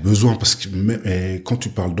 Mais j'avais besoin parce que quand tu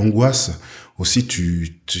parles d'angoisse, aussi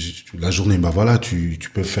la journée, voilà, tu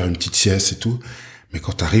peux faire une petite sieste et tout. Mais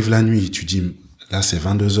quand t'arrives la nuit, tu dis là c'est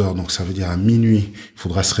 22 heures, donc ça veut dire à minuit, il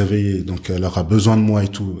faudra se réveiller, donc elle aura besoin de moi et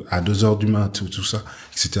tout, à 2 heures du mat, tout ça,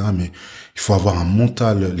 etc. Mais il faut avoir un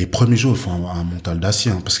mental, les premiers jours, il faut avoir un mental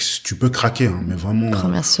d'acier, hein, parce que tu peux craquer, hein, mais vraiment.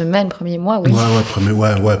 Première semaine, premier mois, oui.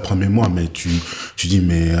 Premier mois, mais tu dis,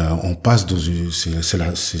 mais on passe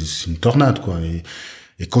c'est une tornade, quoi.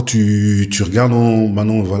 Et quand tu regardes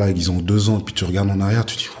maintenant, voilà, ils ont 2 ans, puis tu regardes en arrière,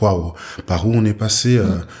 tu dis, waouh, par où on est passé,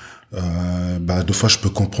 deux fois je peux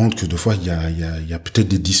comprendre que deux fois il y a peut-être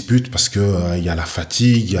des disputes parce que il y a la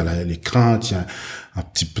fatigue, il y a les craintes, il y a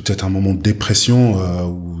peut-être un moment de dépression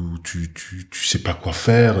où tu sais pas quoi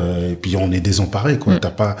faire, et puis on est désemparé, quoi.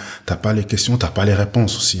 T'as pas les questions, t'as pas les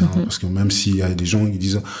réponses aussi, hein, parce que même s'il y a des gens qui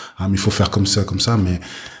disent mais il faut faire comme ça, mais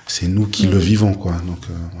c'est nous qui le vivons, quoi. Donc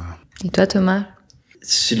voilà. Et toi, Thomas?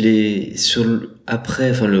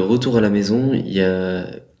 Après, le retour à la maison,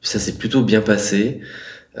 ça s'est plutôt bien passé.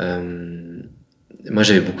 Moi,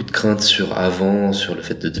 j'avais beaucoup de craintes sur le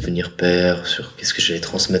fait de devenir père, sur qu'est-ce que j'allais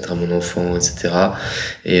transmettre à mon enfant, etc.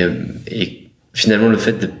 Et finalement, le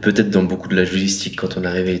fait d'être peut-être dans beaucoup de la logistique quand on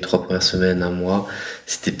arrivait les 3 premières semaines, 1 mois,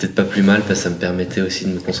 c'était peut-être pas plus mal parce que ça me permettait aussi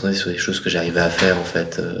de me concentrer sur des choses que j'arrivais à faire, en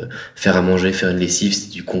fait. Faire à manger, faire une lessive,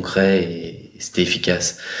 c'était du concret et c'était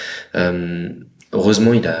efficace.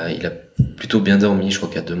 Heureusement, il a plutôt bien dormi. Je crois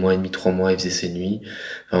qu'à 2 mois et demi, 3 mois, il faisait ses nuits.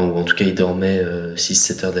 Ou en tout cas, il dormait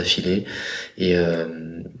 6-7 heures d'affilée. Et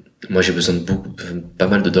moi, j'ai besoin de pas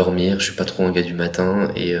mal de dormir. Je suis pas trop un gars du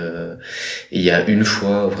matin. Et il y a une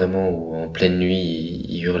fois vraiment où en pleine nuit,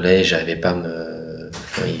 il hurlait. J'arrivais pas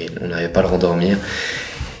on n'arrivait pas à le rendormir.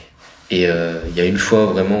 Et il y a une fois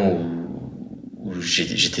vraiment où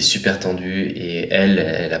j'étais super tendu. Et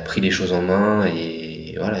elle a pris les choses en main et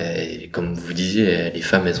voilà, et comme vous disiez,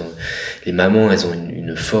 les mamans, elles ont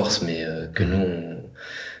une force, mais que nous,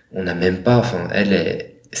 on n'a même pas. Enfin,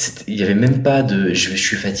 il y avait même pas de je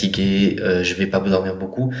suis fatigué, je vais pas dormir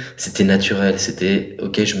beaucoup. C'était naturel, c'était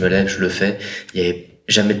ok, je me lève, je le fais. Il y avait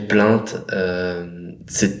jamais de plainte.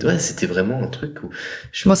 C'était vraiment un truc où.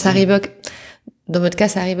 Ça arrive. Dans votre cas,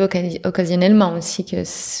 ça arrive occasionnellement aussi que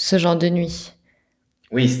ce genre de nuit.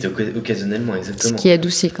 Oui, c'était occasionnellement, exactement. Ce qui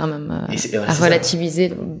adoucit quand même à relativiser.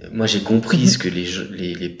 Ça. Moi, j'ai compris ce que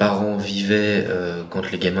les parents vivaient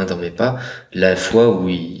quand les gamins dormaient pas. La fois où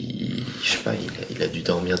je sais pas, il a dû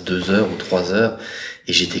dormir 2 heures ou 3 heures,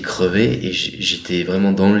 et j'étais crevé, et j'étais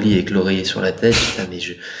vraiment dans le lit avec l'oreiller sur la tête. Putain, mais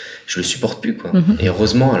je le supporte plus, quoi. Et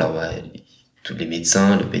heureusement, alors, tous les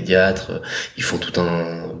médecins, le pédiatre, ils font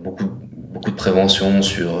beaucoup de prévention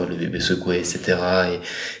sur le bébé secoué, etc.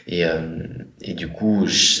 Et du coup,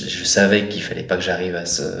 je savais qu'il fallait pas que j'arrive à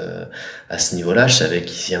ce niveau-là. Je savais que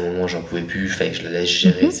si à un moment j'en pouvais plus, il fallait que je la laisse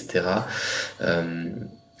gérer, etc.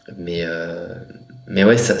 Mais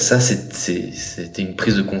ouais, ça c'était une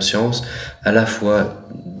prise de conscience à la fois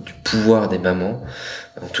du pouvoir des mamans,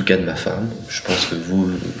 en tout cas de ma femme. Je pense que vous,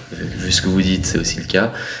 vu ce que vous dites, c'est aussi le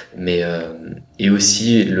cas. Mais et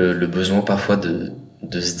aussi le besoin parfois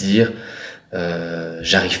de se dire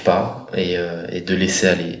j'arrive pas, et de laisser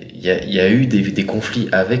aller. Il y a eu des conflits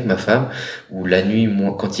avec ma femme où la nuit,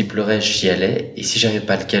 moi, quand il pleurait, j'y allais, et si j'arrivais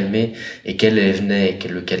pas à le calmer et qu'elle venait et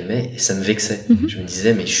qu'elle le calmait, ça me vexait. Je me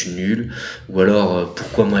disais mais je suis nul, ou alors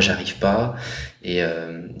pourquoi moi j'arrive pas, et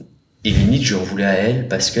limite je lui en voulais à elle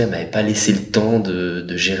parce qu'elle m'avait pas laissé le temps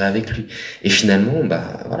de gérer avec lui. Et finalement,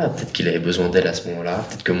 bah voilà, peut-être qu'il avait besoin d'elle à ce moment-là,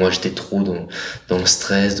 peut-être que moi j'étais trop dans le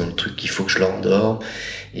stress, dans le truc qu'il faut que je l'endorme,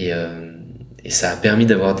 et ça a permis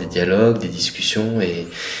d'avoir des dialogues, des discussions, et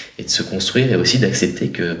de se construire, et aussi d'accepter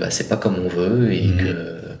que bah c'est pas comme on veut, et que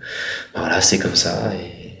bah, voilà, c'est comme ça,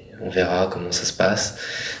 et on verra comment ça se passe.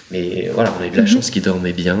 Mais voilà, on a eu de la chance qu'il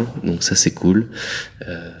dormait bien, donc ça c'est cool.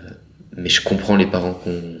 Mais je comprends les parents qui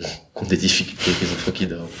ont des difficultés avec les enfants qui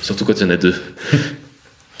dorment, surtout quand il y en a 2.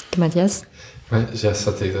 Mathias? Ouais, j'ai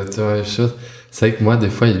ressenti exactement la même chose. C'est vrai que moi, des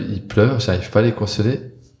fois, ils pleurent, j'arrive pas à les consoler.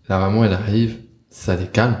 La maman, elle arrive, ça les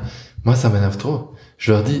calme. Moi, ça m'énerve trop.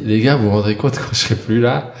 Je leur dis, les gars, vous vous rendrez compte quand je serai plus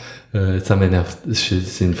là, ça m'énerve.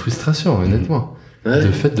 C'est une frustration, honnêtement. Ouais.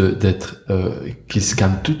 Le fait d'être, qu'ils se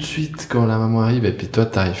calment tout de suite quand la maman arrive, et puis toi,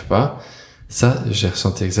 t'arrives pas. Ça, j'ai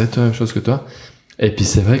ressenti exactement la même chose que toi. Et puis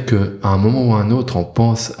c'est vrai que à un moment ou à un autre, on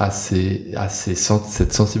pense à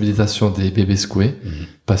cette sensibilisation des bébés secoués,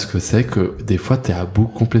 parce que c'est que des fois, t'es à bout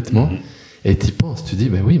complètement, et t'y penses. Tu dis,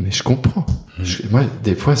 mais oui, mais je comprends. Moi,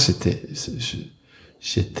 des fois, j'étais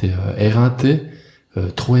éreinté,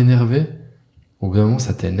 trop énervé. Au bout d'un moment,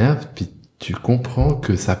 ça t'énerve, puis tu comprends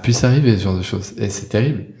que ça puisse arriver, ce genre de choses. Et c'est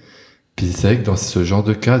terrible. Puis c'est vrai que dans ce genre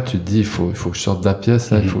de cas, tu te dis, il faut que je sorte de la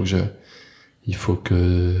pièce, là, il faut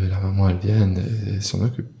que la maman, elle vienne et s'en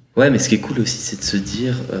occupe. Ouais, mais ce qui est cool aussi, c'est de se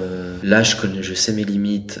dire, là, je sais mes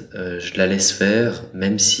limites, je la laisse faire,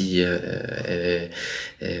 même si elle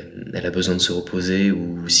a besoin de se reposer,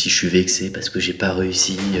 ou si je suis vexé parce que j'ai pas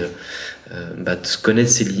réussi, bah, de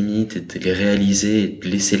connaître ses limites et de les réaliser, et de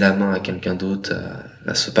laisser la main à quelqu'un d'autre,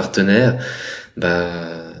 à ce partenaire,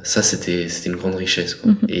 bah, ça, c'était une grande richesse,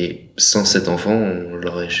 quoi. Et sans cet enfant, on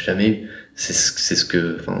l'aurait jamais eu.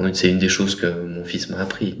 C'est une des choses que mon fils m'a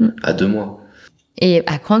appris à 2 mois. Et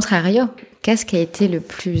à contrario, qu'est-ce qui a été le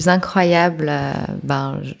plus incroyable,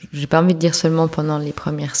 j'ai pas envie de dire seulement pendant les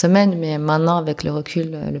premières semaines, mais maintenant avec le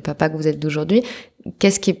recul, le papa que vous êtes d'aujourd'hui,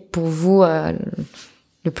 qu'est-ce qui est pour vous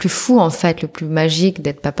le plus fou en fait, le plus magique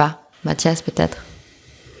d'être papa? Mathias peut-être?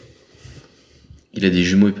 Il a des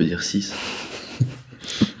jumeaux, il peut dire 6.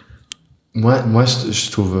 Moi,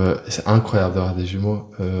 je trouve c'est incroyable d'avoir des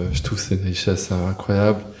jumeaux. Je trouve que c'est une richesse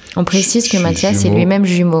incroyable. On précise que Mathias est lui-même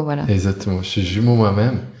jumeau, voilà. Exactement, je suis jumeau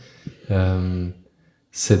moi-même.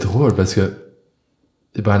 C'est drôle parce que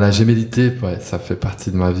la gémellité, ouais, ça fait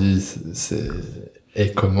partie de ma vie.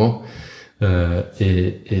 Et comment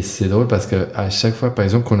et c'est drôle parce que à chaque fois, par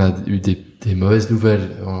exemple, qu'on a eu des mauvaises nouvelles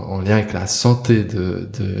en lien avec la santé de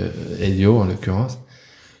Elio en l'occurrence,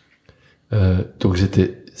 donc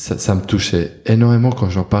ça me touchait énormément quand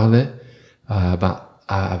j'en parlais,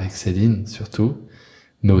 avec Céline surtout,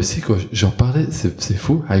 mais aussi quand j'en parlais, c'est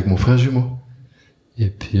fou, avec mon frère jumeau. Et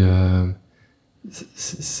puis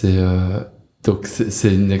donc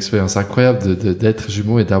c'est une expérience incroyable d'être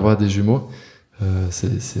jumeau et d'avoir des jumeaux.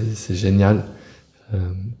 C'est génial.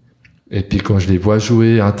 Et puis quand je les vois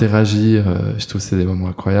jouer, interagir, je trouve que c'est des moments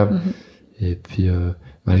incroyables. Et puis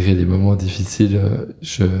malgré les moments difficiles,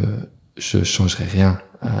 je changerai rien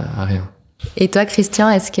à rien. Et toi,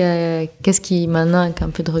 Christian, qu'est-ce qui maintenant, avec un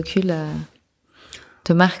peu de recul,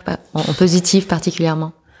 te marque en positif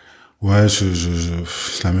particulièrement? Ouais,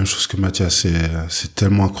 c'est la même chose que Mathias. C'est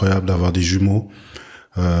tellement incroyable d'avoir des jumeaux.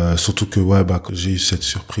 Surtout que j'ai eu cette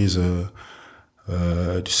surprise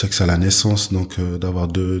du sexe à la naissance, donc d'avoir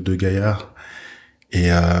deux gaillards. Et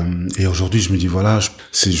aujourd'hui, je me dis voilà,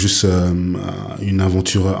 c'est juste une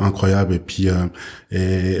aventure incroyable. Et puis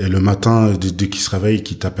et le matin, dès qu'il se réveille,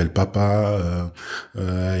 qu'il t'appelle papa,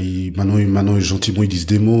 maintenant gentiment ils disent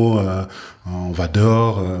des mots. On va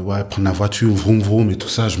dehors, prendre la voiture, vroom vroom et tout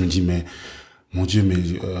ça. Je me dis mais mon Dieu, mais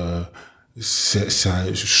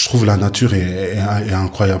je trouve la nature est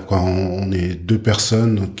incroyable, quoi. On est deux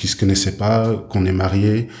personnes qui se connaissaient pas, qu'on est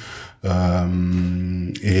mariés,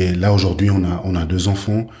 et là aujourd'hui on a deux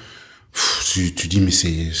enfants. Tu dis mais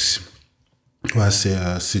c'est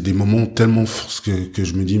des moments tellement forts que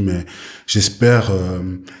je me dis mais j'espère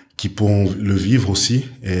qu'ils pourront le vivre aussi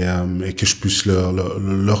et que je puisse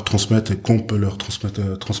leur transmettre et qu'on peut leur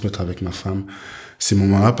transmettre avec ma femme ces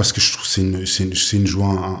moments-là, parce que je trouve que c'est une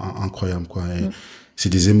joie incroyable, quoi. Et c'est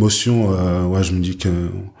des émotions, je me dis que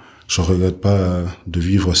je regrette pas de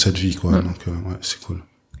vivre cette vie, quoi. Donc ouais, c'est cool.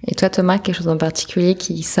 Et toi, Thomas, quelque chose en particulier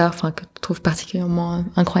qui sort, enfin, que tu trouves particulièrement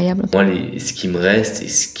incroyable? Moi, ce qui me reste et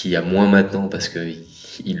ce qu'il y a moins maintenant, parce que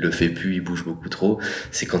il le fait plus, il bouge beaucoup trop,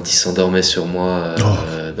 c'est quand il s'endormait sur moi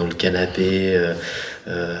dans le canapé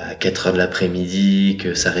à 4 heures de l'après-midi,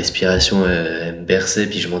 que sa respiration elle me berçait,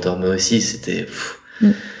 puis je m'endormais aussi.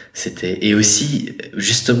 C'était et aussi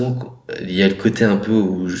justement il y a le côté un peu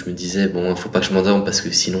où je me disais bon, faut pas que je m'endorme parce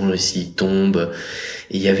que sinon s'il tombe.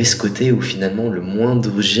 Et il y avait ce côté où finalement le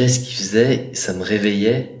moindre geste qu'il faisait, ça me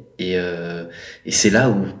réveillait. Et c'est là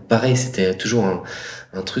où pareil, c'était toujours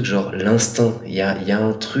un truc genre l'instinct. Il y a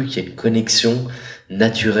un truc, il y a une connexion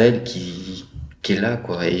naturelle qui est là,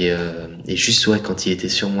 quoi. Et juste ouais, quand il était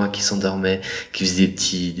sur moi, qu'il s'endormait, qu'il faisait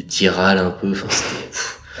des petits râles un peu, enfin c'était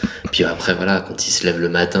puis après voilà, quand il se lève le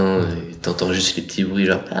matin, t'entends juste les petits bruits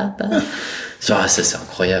genre ça c'est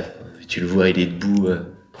incroyable. Tu le vois, il est debout.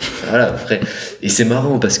 Voilà, après. Et c'est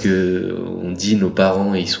marrant parce que on dit nos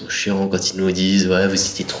parents ils sont chiants quand ils nous disent ouais vous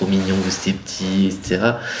étiez trop mignons, vous étiez petits,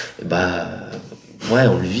 etc. Et ouais,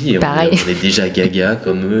 on le vit et on est déjà gaga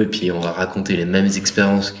comme eux, et puis on va raconter les mêmes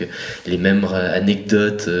expériences, les mêmes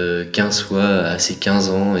anecdotes 15 fois à ses 15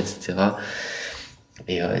 ans, etc.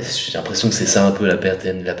 Et ouais, j'ai l'impression que c'est ça un peu la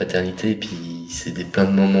paternité, et puis c'est plein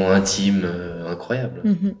de moments intimes incroyables.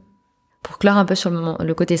 Mm-hmm. Pour clore un peu sur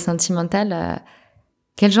le côté sentimental,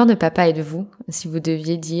 quel genre de papa êtes-vous? Si vous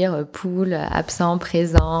deviez dire poule, absent,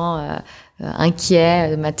 présent,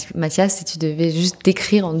 inquiet, Mathias, si tu devais juste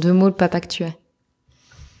décrire en 2 mots le papa que tu es.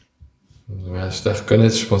 Ouais, je te reconnais,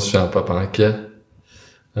 je pense que je suis un papa inquiet.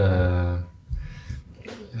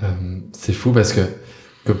 C'est fou parce que,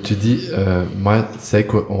 comme tu dis, moi, c'est vrai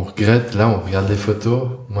qu'on regrette, là, on regarde les photos.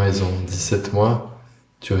 Moi, ils ont 17 mois.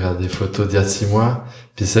 Tu regardes des photos d'il y a 6 mois.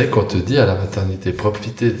 Puis c'est vrai qu'on te dit à la maternité,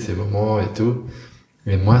 profitez de ces moments et tout.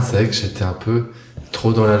 Mais moi, c'est vrai que j'étais un peu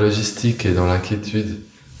trop dans la logistique et dans l'inquiétude.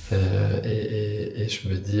 Et je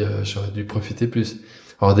me dis, j'aurais dû profiter plus.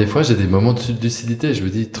 Alors des fois, j'ai des moments de lucidité. Je me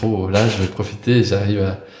dis, trop, là, je vais profiter et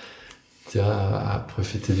j'arrive à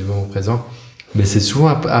profiter du moment présent. Mais c'est souvent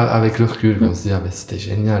avec le recul qu'on se dit, ah ben c'était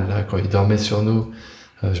génial, là, quand il dormait sur nous.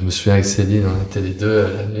 Je me souviens avec Céline, on était les deux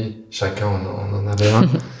la nuit. Chacun, on en avait un.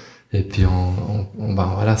 Et puis,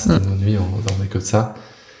 voilà, c'était nos nuits, on dormait comme ça.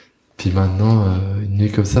 Puis maintenant, une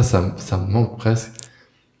nuit comme ça me manque presque.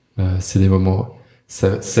 C'est des moments,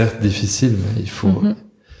 certes difficiles, mais il faut.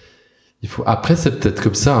 Après, c'est peut-être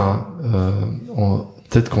comme ça.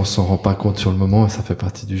 Peut-être qu'on s'en rend pas compte sur le moment, et ça fait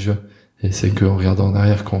partie du jeu. Et c'est qu'en regardant en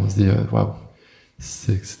arrière qu'on se dit, waouh,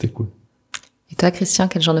 c'était cool. Et toi, Christian,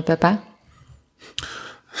 quel genre de papa?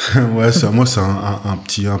 Ouais, moi, c'est un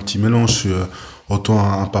petit mélange. Je suis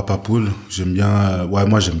autant un papa poule. J'aime bien,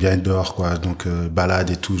 moi, j'aime bien être dehors, quoi. Donc,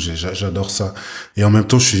 balade et tout. J'adore ça. Et en même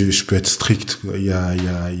temps, je peux être strict. Il y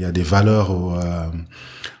a des valeurs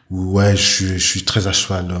où ouais, je suis très à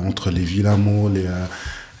cheval entre les vilains mots,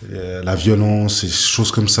 la violence et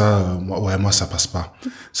choses comme ça. Moi, ça passe pas.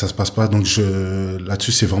 Ça se passe pas. Donc,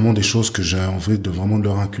 là-dessus, c'est vraiment des choses que j'ai envie de vraiment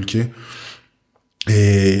leur inculquer.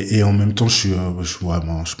 Et en même temps,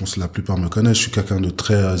 je pense que la plupart me connaissent. Je suis quelqu'un de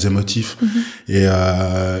très émotif, et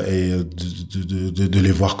de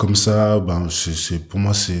les voir comme ça, pour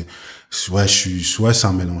moi c'est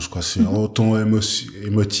un mélange, quoi. C'est autant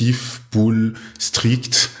émotif, poule,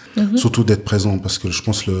 strict, surtout d'être présent, parce que je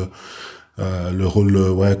pense le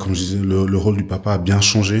rôle, comme je disais, le rôle du papa a bien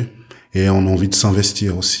changé. Et on a envie de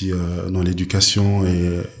s'investir aussi dans l'éducation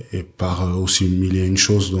et par aussi mille et une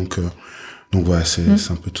choses. Donc ouais,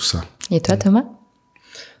 c'est un peu tout ça. Et toi, Thomas?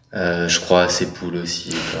 Je crois à ces poules aussi.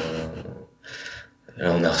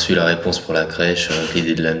 Là, on a reçu la réponse pour la crèche,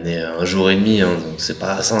 l'idée de l'amener à 1 jour et demi, donc c'est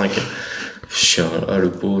pas à 5. Chien,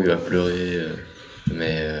 le pauvre, il va pleurer.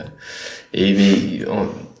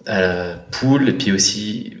 À la poule, et puis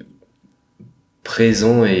aussi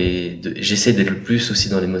présent, et j'essaie d'être le plus aussi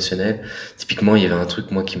dans l'émotionnel. Typiquement, il y avait un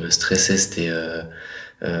truc, moi, qui me stressait, c'était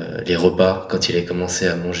les repas, quand il avait commencé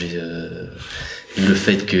à manger, le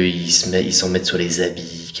fait qu'il s'en mette sur les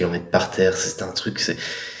habits, qu'il en mette par terre, c'était un truc,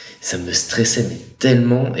 ça me stressait mais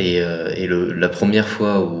tellement. Et la première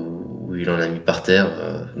fois où où il en a mis par terre.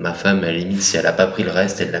 Ma femme, à la limite, si elle a pas pris le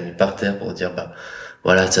reste, elle l'a mis par terre pour dire,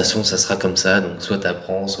 voilà, de toute façon, ça sera comme ça, donc soit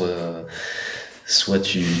t'apprends, soit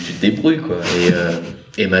tu te débrouilles, quoi.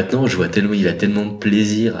 Et maintenant, je vois il a tellement de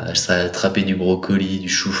plaisir à attraper du brocoli, du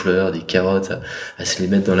chou-fleur, des carottes, à se les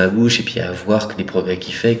mettre dans la bouche, et puis à voir que les progrès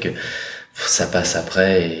qu'il fait, que ça passe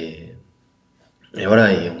après, et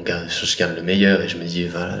voilà, et je garde le meilleur, et je me dis,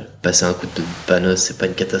 voilà, passer un coup de panos, c'est pas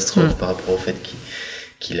une catastrophe par rapport au fait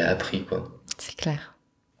qu'il a appris, quoi. C'est clair.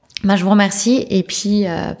 Je vous remercie, et puis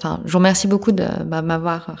je vous remercie beaucoup de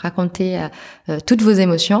m'avoir raconté toutes vos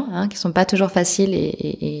émotions, qui sont pas toujours faciles,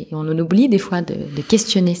 et on en oublie des fois de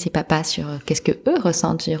questionner ces papas sur qu'est-ce que eux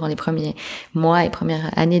ressentent durant les premiers mois et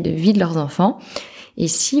premières années de vie de leurs enfants. Et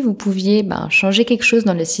si vous pouviez changer quelque chose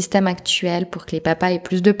dans le système actuel pour que les papas aient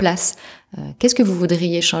plus de place, qu'est-ce que vous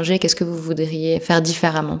voudriez changer? Qu'est-ce que vous voudriez faire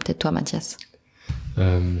différemment? Peut-être toi, Mathias.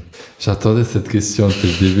 J'attendais cette question depuis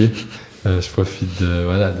le début. Je profite de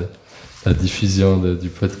la diffusion du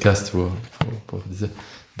podcast pour dire.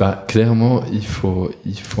 Clairement, il faut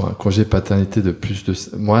un congé paternité de plus de...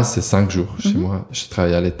 Moi, c'est 5 jours. Chez moi, je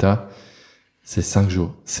travaille à l'État. C'est 5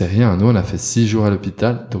 jours. C'est rien. Nous, on a fait 6 jours à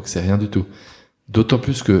l'hôpital, donc c'est rien du tout. D'autant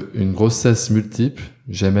plus qu'une grossesse multiple,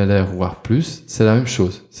 GMLR, voire plus, c'est la même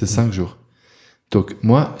chose. C'est 5 jours. Donc,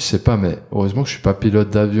 moi, je sais pas, mais heureusement que je suis pas pilote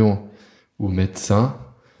d'avion ou médecin,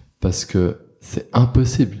 parce que c'est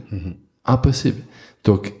impossible. Impossible.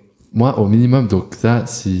 Donc, moi, au minimum, donc là,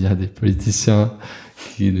 s'il y a des politiciens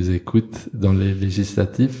qui nous écoutent dans les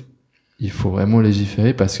législatifs, il faut vraiment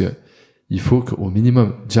légiférer, parce que il faut qu'au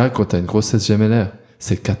minimum, déjà, quand tu as une grossesse GMLR,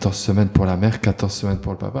 c'est 14 semaines pour la mère, 14 semaines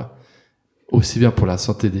pour le papa. Aussi bien pour la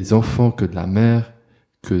santé des enfants que de la mère,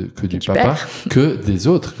 que du papa, que des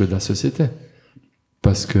autres, que de la société.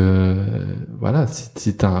 Parce que, voilà,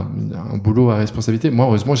 si tu as un boulot à responsabilité, moi,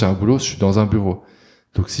 heureusement, j'ai un boulot, je suis dans un bureau.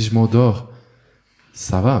 Donc, si je m'endors,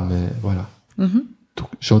 ça va, mais voilà. Donc,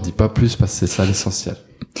 j'en dis pas plus, parce que c'est ça l'essentiel.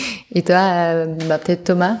 Et toi, peut-être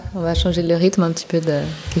Thomas, on va changer le rythme un petit peu de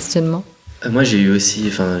questionnement. Moi, j'ai eu aussi,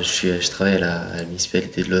 je travaille à la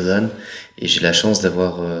municipalité de Lausanne, et j'ai la chance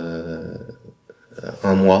d'avoir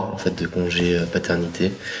 1 mois en fait de congé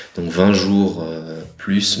paternité, donc 20 jours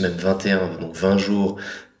plus, même 21, donc 20 jours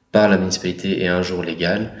par la municipalité et 1 jour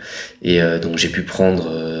légal, et donc j'ai pu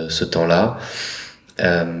prendre ce temps-là.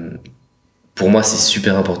 Pour moi, c'est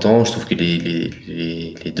super important. Je trouve que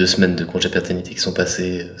les 2 semaines de congé paternité qui sont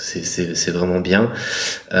passées, c'est vraiment bien.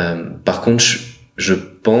 Par contre, je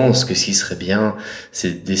pense que ce qui serait bien,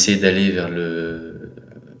 c'est d'essayer d'aller vers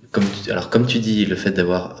comme tu dis, le fait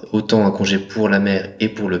d'avoir autant un congé pour la mère et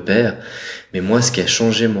pour le père. Mais moi, ce qui a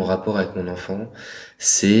changé mon rapport avec mon enfant,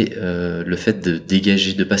 c'est le fait de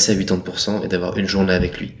dégager, de passer à 80% et d'avoir une journée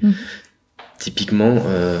avec lui. Typiquement,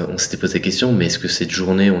 on s'était posé la question, mais est-ce que cette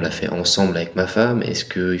journée, on l'a fait ensemble avec ma femme? Est-ce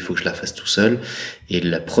qu'il faut que je la fasse tout seul? Et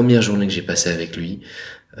la première journée que j'ai passée avec lui,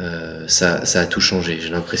 ça a tout changé. J'ai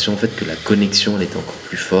l'impression en fait que la connexion, elle était encore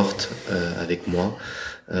plus forte avec moi.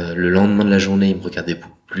 Le lendemain de la journée, il me regardait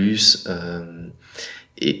beaucoup plus.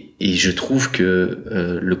 Et je trouve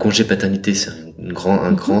que le congé paternité, c'est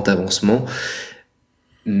un grand avancement.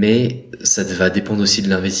 Mais ça va dépendre aussi de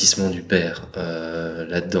l'investissement du père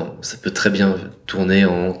là-dedans. Ça peut très bien tourner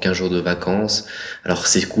en 15 jours de vacances. Alors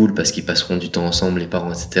c'est cool parce qu'ils passeront du temps ensemble, les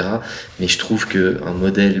parents, etc. Mais je trouve que un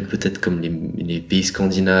modèle peut-être comme les pays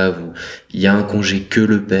scandinaves où il y a un congé que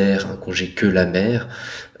le père, un congé que la mère,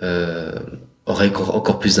 aurait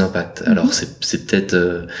encore plus d'impact. Alors c'est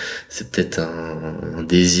peut-être un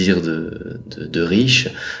désir de riche,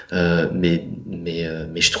 mais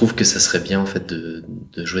je trouve que ça serait bien en fait de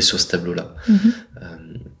jouer sur ce tableau-là.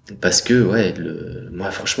 Parce que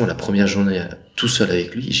moi franchement la première journée tout seul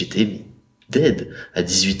avec lui, j'étais dead. À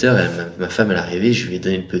 18h, ma femme elle est arrivée, je lui ai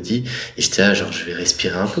donné le petit et j'étais là genre je vais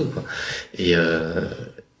respirer un peu quoi.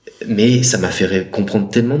 Mais ça m'a fait comprendre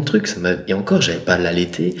tellement de trucs. Et encore, j'avais pas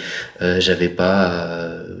l'allaité, j'avais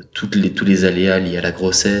pas tous les aléas liés à la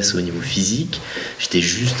grossesse au niveau physique. J'étais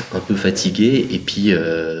juste un peu fatigué. Et puis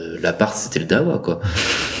l'appart, c'était le dawa, quoi.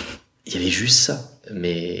 Il y avait juste ça.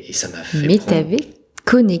 Et ça m'a fait. Mais t'avais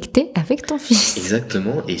connecté avec ton fils.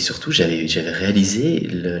 Exactement. Et surtout, j'avais réalisé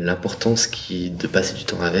l'importance de passer du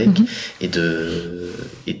temps avec et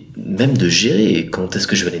même de gérer quand est-ce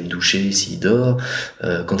que je vais aller me doucher s'il dort,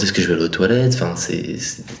 quand est-ce que je vais aller aux toilettes. Enfin, c'est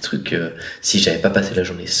des trucs. Si j'avais pas passé la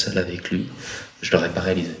journée seule avec lui, je l'aurais pas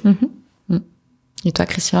réalisé. Et toi,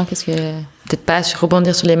 Christian, peut-être pas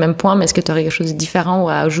rebondir sur les mêmes points, mais est-ce que tu aurais quelque chose de différent ou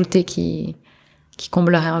à ajouter qui qui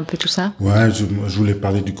comblerait un peu tout ça? Ouais, je voulais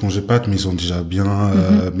parler du congé pat, mais ils ont déjà bien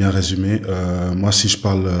résumé. Moi, si je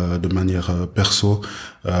parle de manière perso,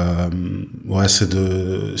 ouais,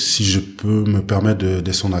 si je peux me permettre de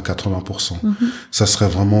descendre à 80%. Ça serait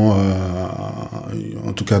vraiment,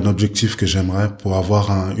 en tout cas, un objectif que j'aimerais pour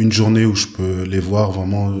avoir une journée où je peux les voir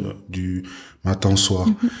vraiment du matin au soir.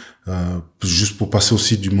 Juste pour passer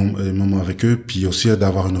aussi des moments avec eux, puis aussi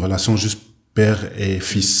d'avoir une relation juste père et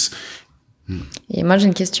fils. Et moi, j'ai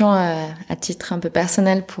une question à titre un peu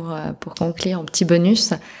personnel pour conclure, en petit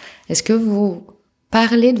bonus. Est-ce que vous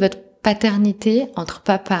parlez de votre paternité entre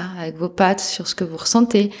papa, avec vos potes, sur ce que vous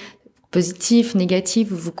ressentez, positif, négatif,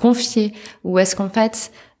 vous vous confiez, ou est-ce qu'en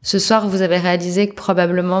fait, ce soir, vous avez réalisé que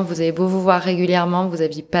probablement, vous avez beau vous voir régulièrement, vous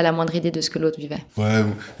n'aviez pas la moindre idée de ce que l'autre vivait? Ouais,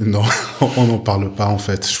 non, on n'en parle pas en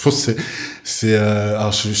fait. Je pense que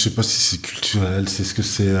alors je sais pas si c'est culturel, c'est ce que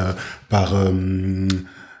c'est par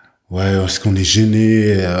ouais, est-ce qu'on est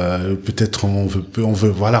gêné, peut-être on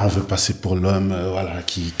veut passer pour l'homme, voilà,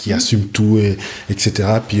 qui assume tout et etc.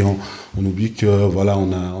 Puis on oublie que voilà,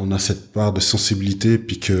 on a cette part de sensibilité,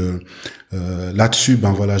 puis que là-dessus,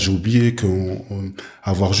 ben voilà, j'ai oublié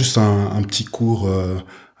avoir juste un petit cours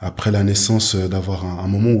après la naissance, d'avoir un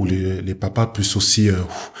moment où les papas puissent aussi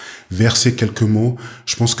verser quelques mots.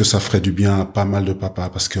 Je pense que ça ferait du bien à pas mal de papas,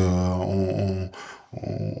 parce que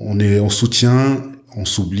on soutient, on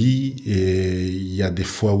s'oublie, et il y a des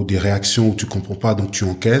fois où des réactions où tu comprends pas, donc tu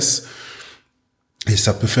encaisses, et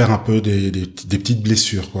ça peut faire un peu des petites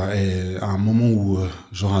blessures, quoi. Et à un moment où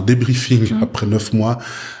genre un débriefing après 9 mois,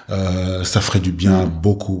 ça ferait du bien à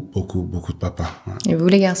beaucoup de papas. Ouais. Et vous,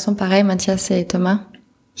 les garçons, pareil, Mathias et Thomas?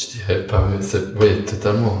 Je dirais pas, oui,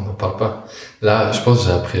 totalement, on n'en parle pas. Là, je pense que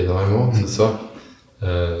j'ai appris énormément ce soir.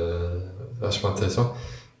 Vachement intéressant.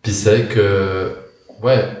 Puis c'est vrai que,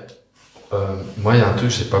 ouais, moi, il y a un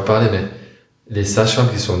truc, je sais pas parler, mais les sages-femmes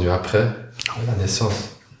qui sont venues après la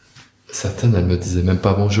naissance, certaines, elles me disaient même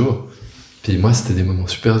pas bonjour. Puis moi, c'était des moments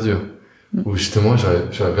super durs, où justement,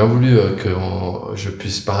 j'aurais bien voulu que je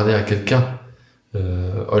puisse parler à quelqu'un.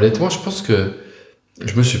 Honnêtement, je pense que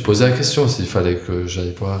je me suis posé la question s'il fallait que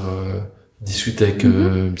j'aille voir, discuter avec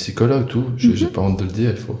une psychologue, tout. J'ai pas honte de le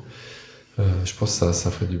dire, il faut. Je pense que ça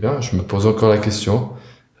ferait du bien. Je me pose encore la question.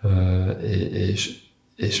 Et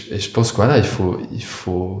je pense que voilà, il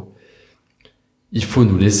faut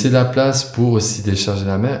nous laisser la place pour aussi décharger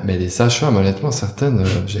la mère. Mais les sages-femmes, honnêtement, certaines,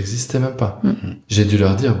 j'existais même pas. J'ai dû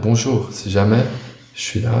leur dire bonjour, si jamais je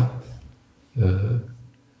suis là.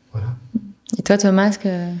 Voilà. Et toi, Thomas, est-ce que...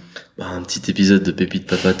 Un petit épisode de Pépite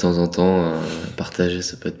Papa de temps en temps, partager,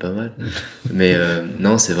 ça peut être pas mal. Mais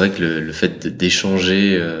non, c'est vrai que le fait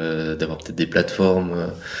d'échanger, d'avoir peut-être des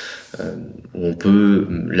plateformes où on peut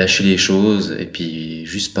lâcher les choses et puis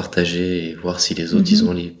juste partager et voir si les autres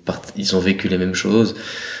ils ont vécu les mêmes choses.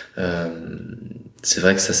 C'est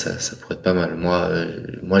vrai que ça pourrait être pas mal.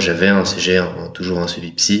 Moi j'ai toujours un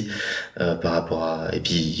suivi psy par rapport à, et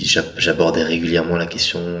puis j'abordais régulièrement la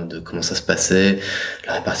question de comment ça se passait,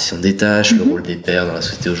 la répartition des tâches, le rôle des pères dans la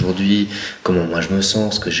société aujourd'hui, comment moi je me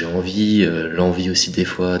sens, ce que j'ai envie, l'envie aussi des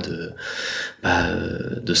fois de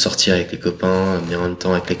sortir avec les copains, mais en même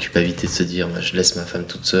temps avec la culpabilité de se dire je laisse ma femme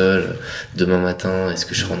toute seule, demain matin est-ce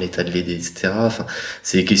que je serai en état de l'aider, etc. Enfin,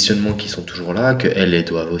 c'est des questionnements qui sont toujours là, que elles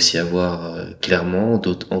doivent aussi avoir clairement,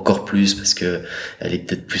 d'autres encore plus parce que elle est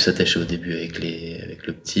peut-être plus attachée au début avec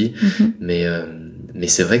le petit, mais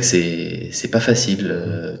c'est vrai que c'est pas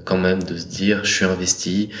facile quand même de se dire je suis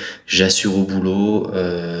investi, j'assure au boulot,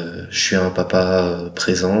 je suis un papa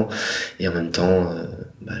présent, et en même temps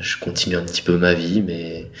je continue un petit peu ma vie,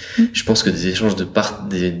 mais je pense que des échanges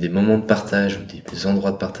des moments de partage ou des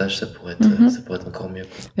endroits de partage, ça pourrait être encore mieux,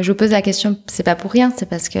 quoi. Je vous pose la question, c'est pas pour rien, c'est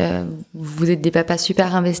parce que vous êtes des papas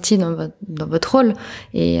super investis dans votre rôle,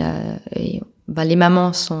 et les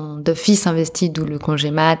mamans sont d'office investies, d'où le congé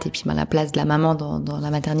mat, et puis la place de la maman dans la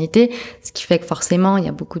maternité, ce qui fait que forcément il y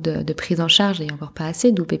a beaucoup de prise en charge, et encore pas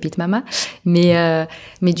assez, d'où Pépite Mama. Mais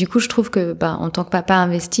du coup, je trouve que en tant que papa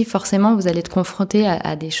investi, forcément vous allez être confronté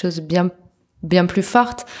à des choses bien plus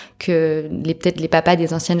fortes que peut-être les papas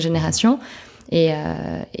des anciennes générations. Et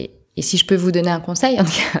si je peux vous donner un conseil, en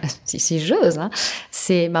tout cas, si j'ose,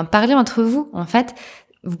 c'est parler entre vous. En fait,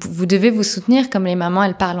 vous devez vous soutenir comme les mamans,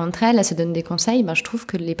 elles parlent entre elles se donnent des conseils. Je trouve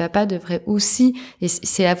que les papas devraient aussi, et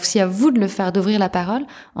c'est aussi à vous de le faire, d'ouvrir la parole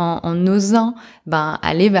en osant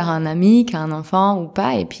aller vers un ami qui a un enfant ou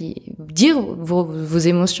pas, et puis dire vos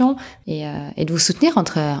émotions et de vous soutenir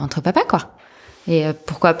entre papas, quoi. Et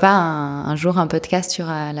pourquoi pas un jour un podcast sur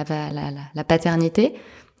la paternité.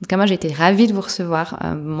 En tout cas, moi, j'ai été ravie de vous recevoir.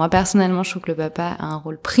 Moi, personnellement, je trouve que le papa a un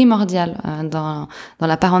rôle primordial dans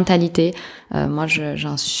la parentalité. Moi, j'ai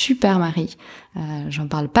un super mari. J'en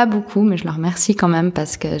parle pas beaucoup, mais je le remercie quand même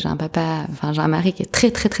parce que j'ai un mari qui est très,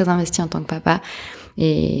 très, très investi en tant que papa.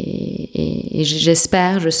 Et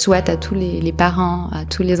j'espère, je souhaite à tous les parents, à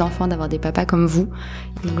tous les enfants d'avoir des papas comme vous.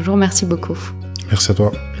 Donc, je vous remercie beaucoup. Merci à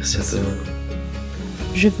toi. Merci à toi.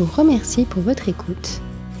 Je vous remercie pour votre écoute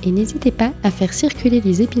et n'hésitez pas à faire circuler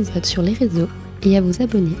les épisodes sur les réseaux et à vous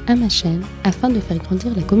abonner à ma chaîne afin de faire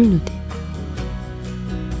grandir la communauté.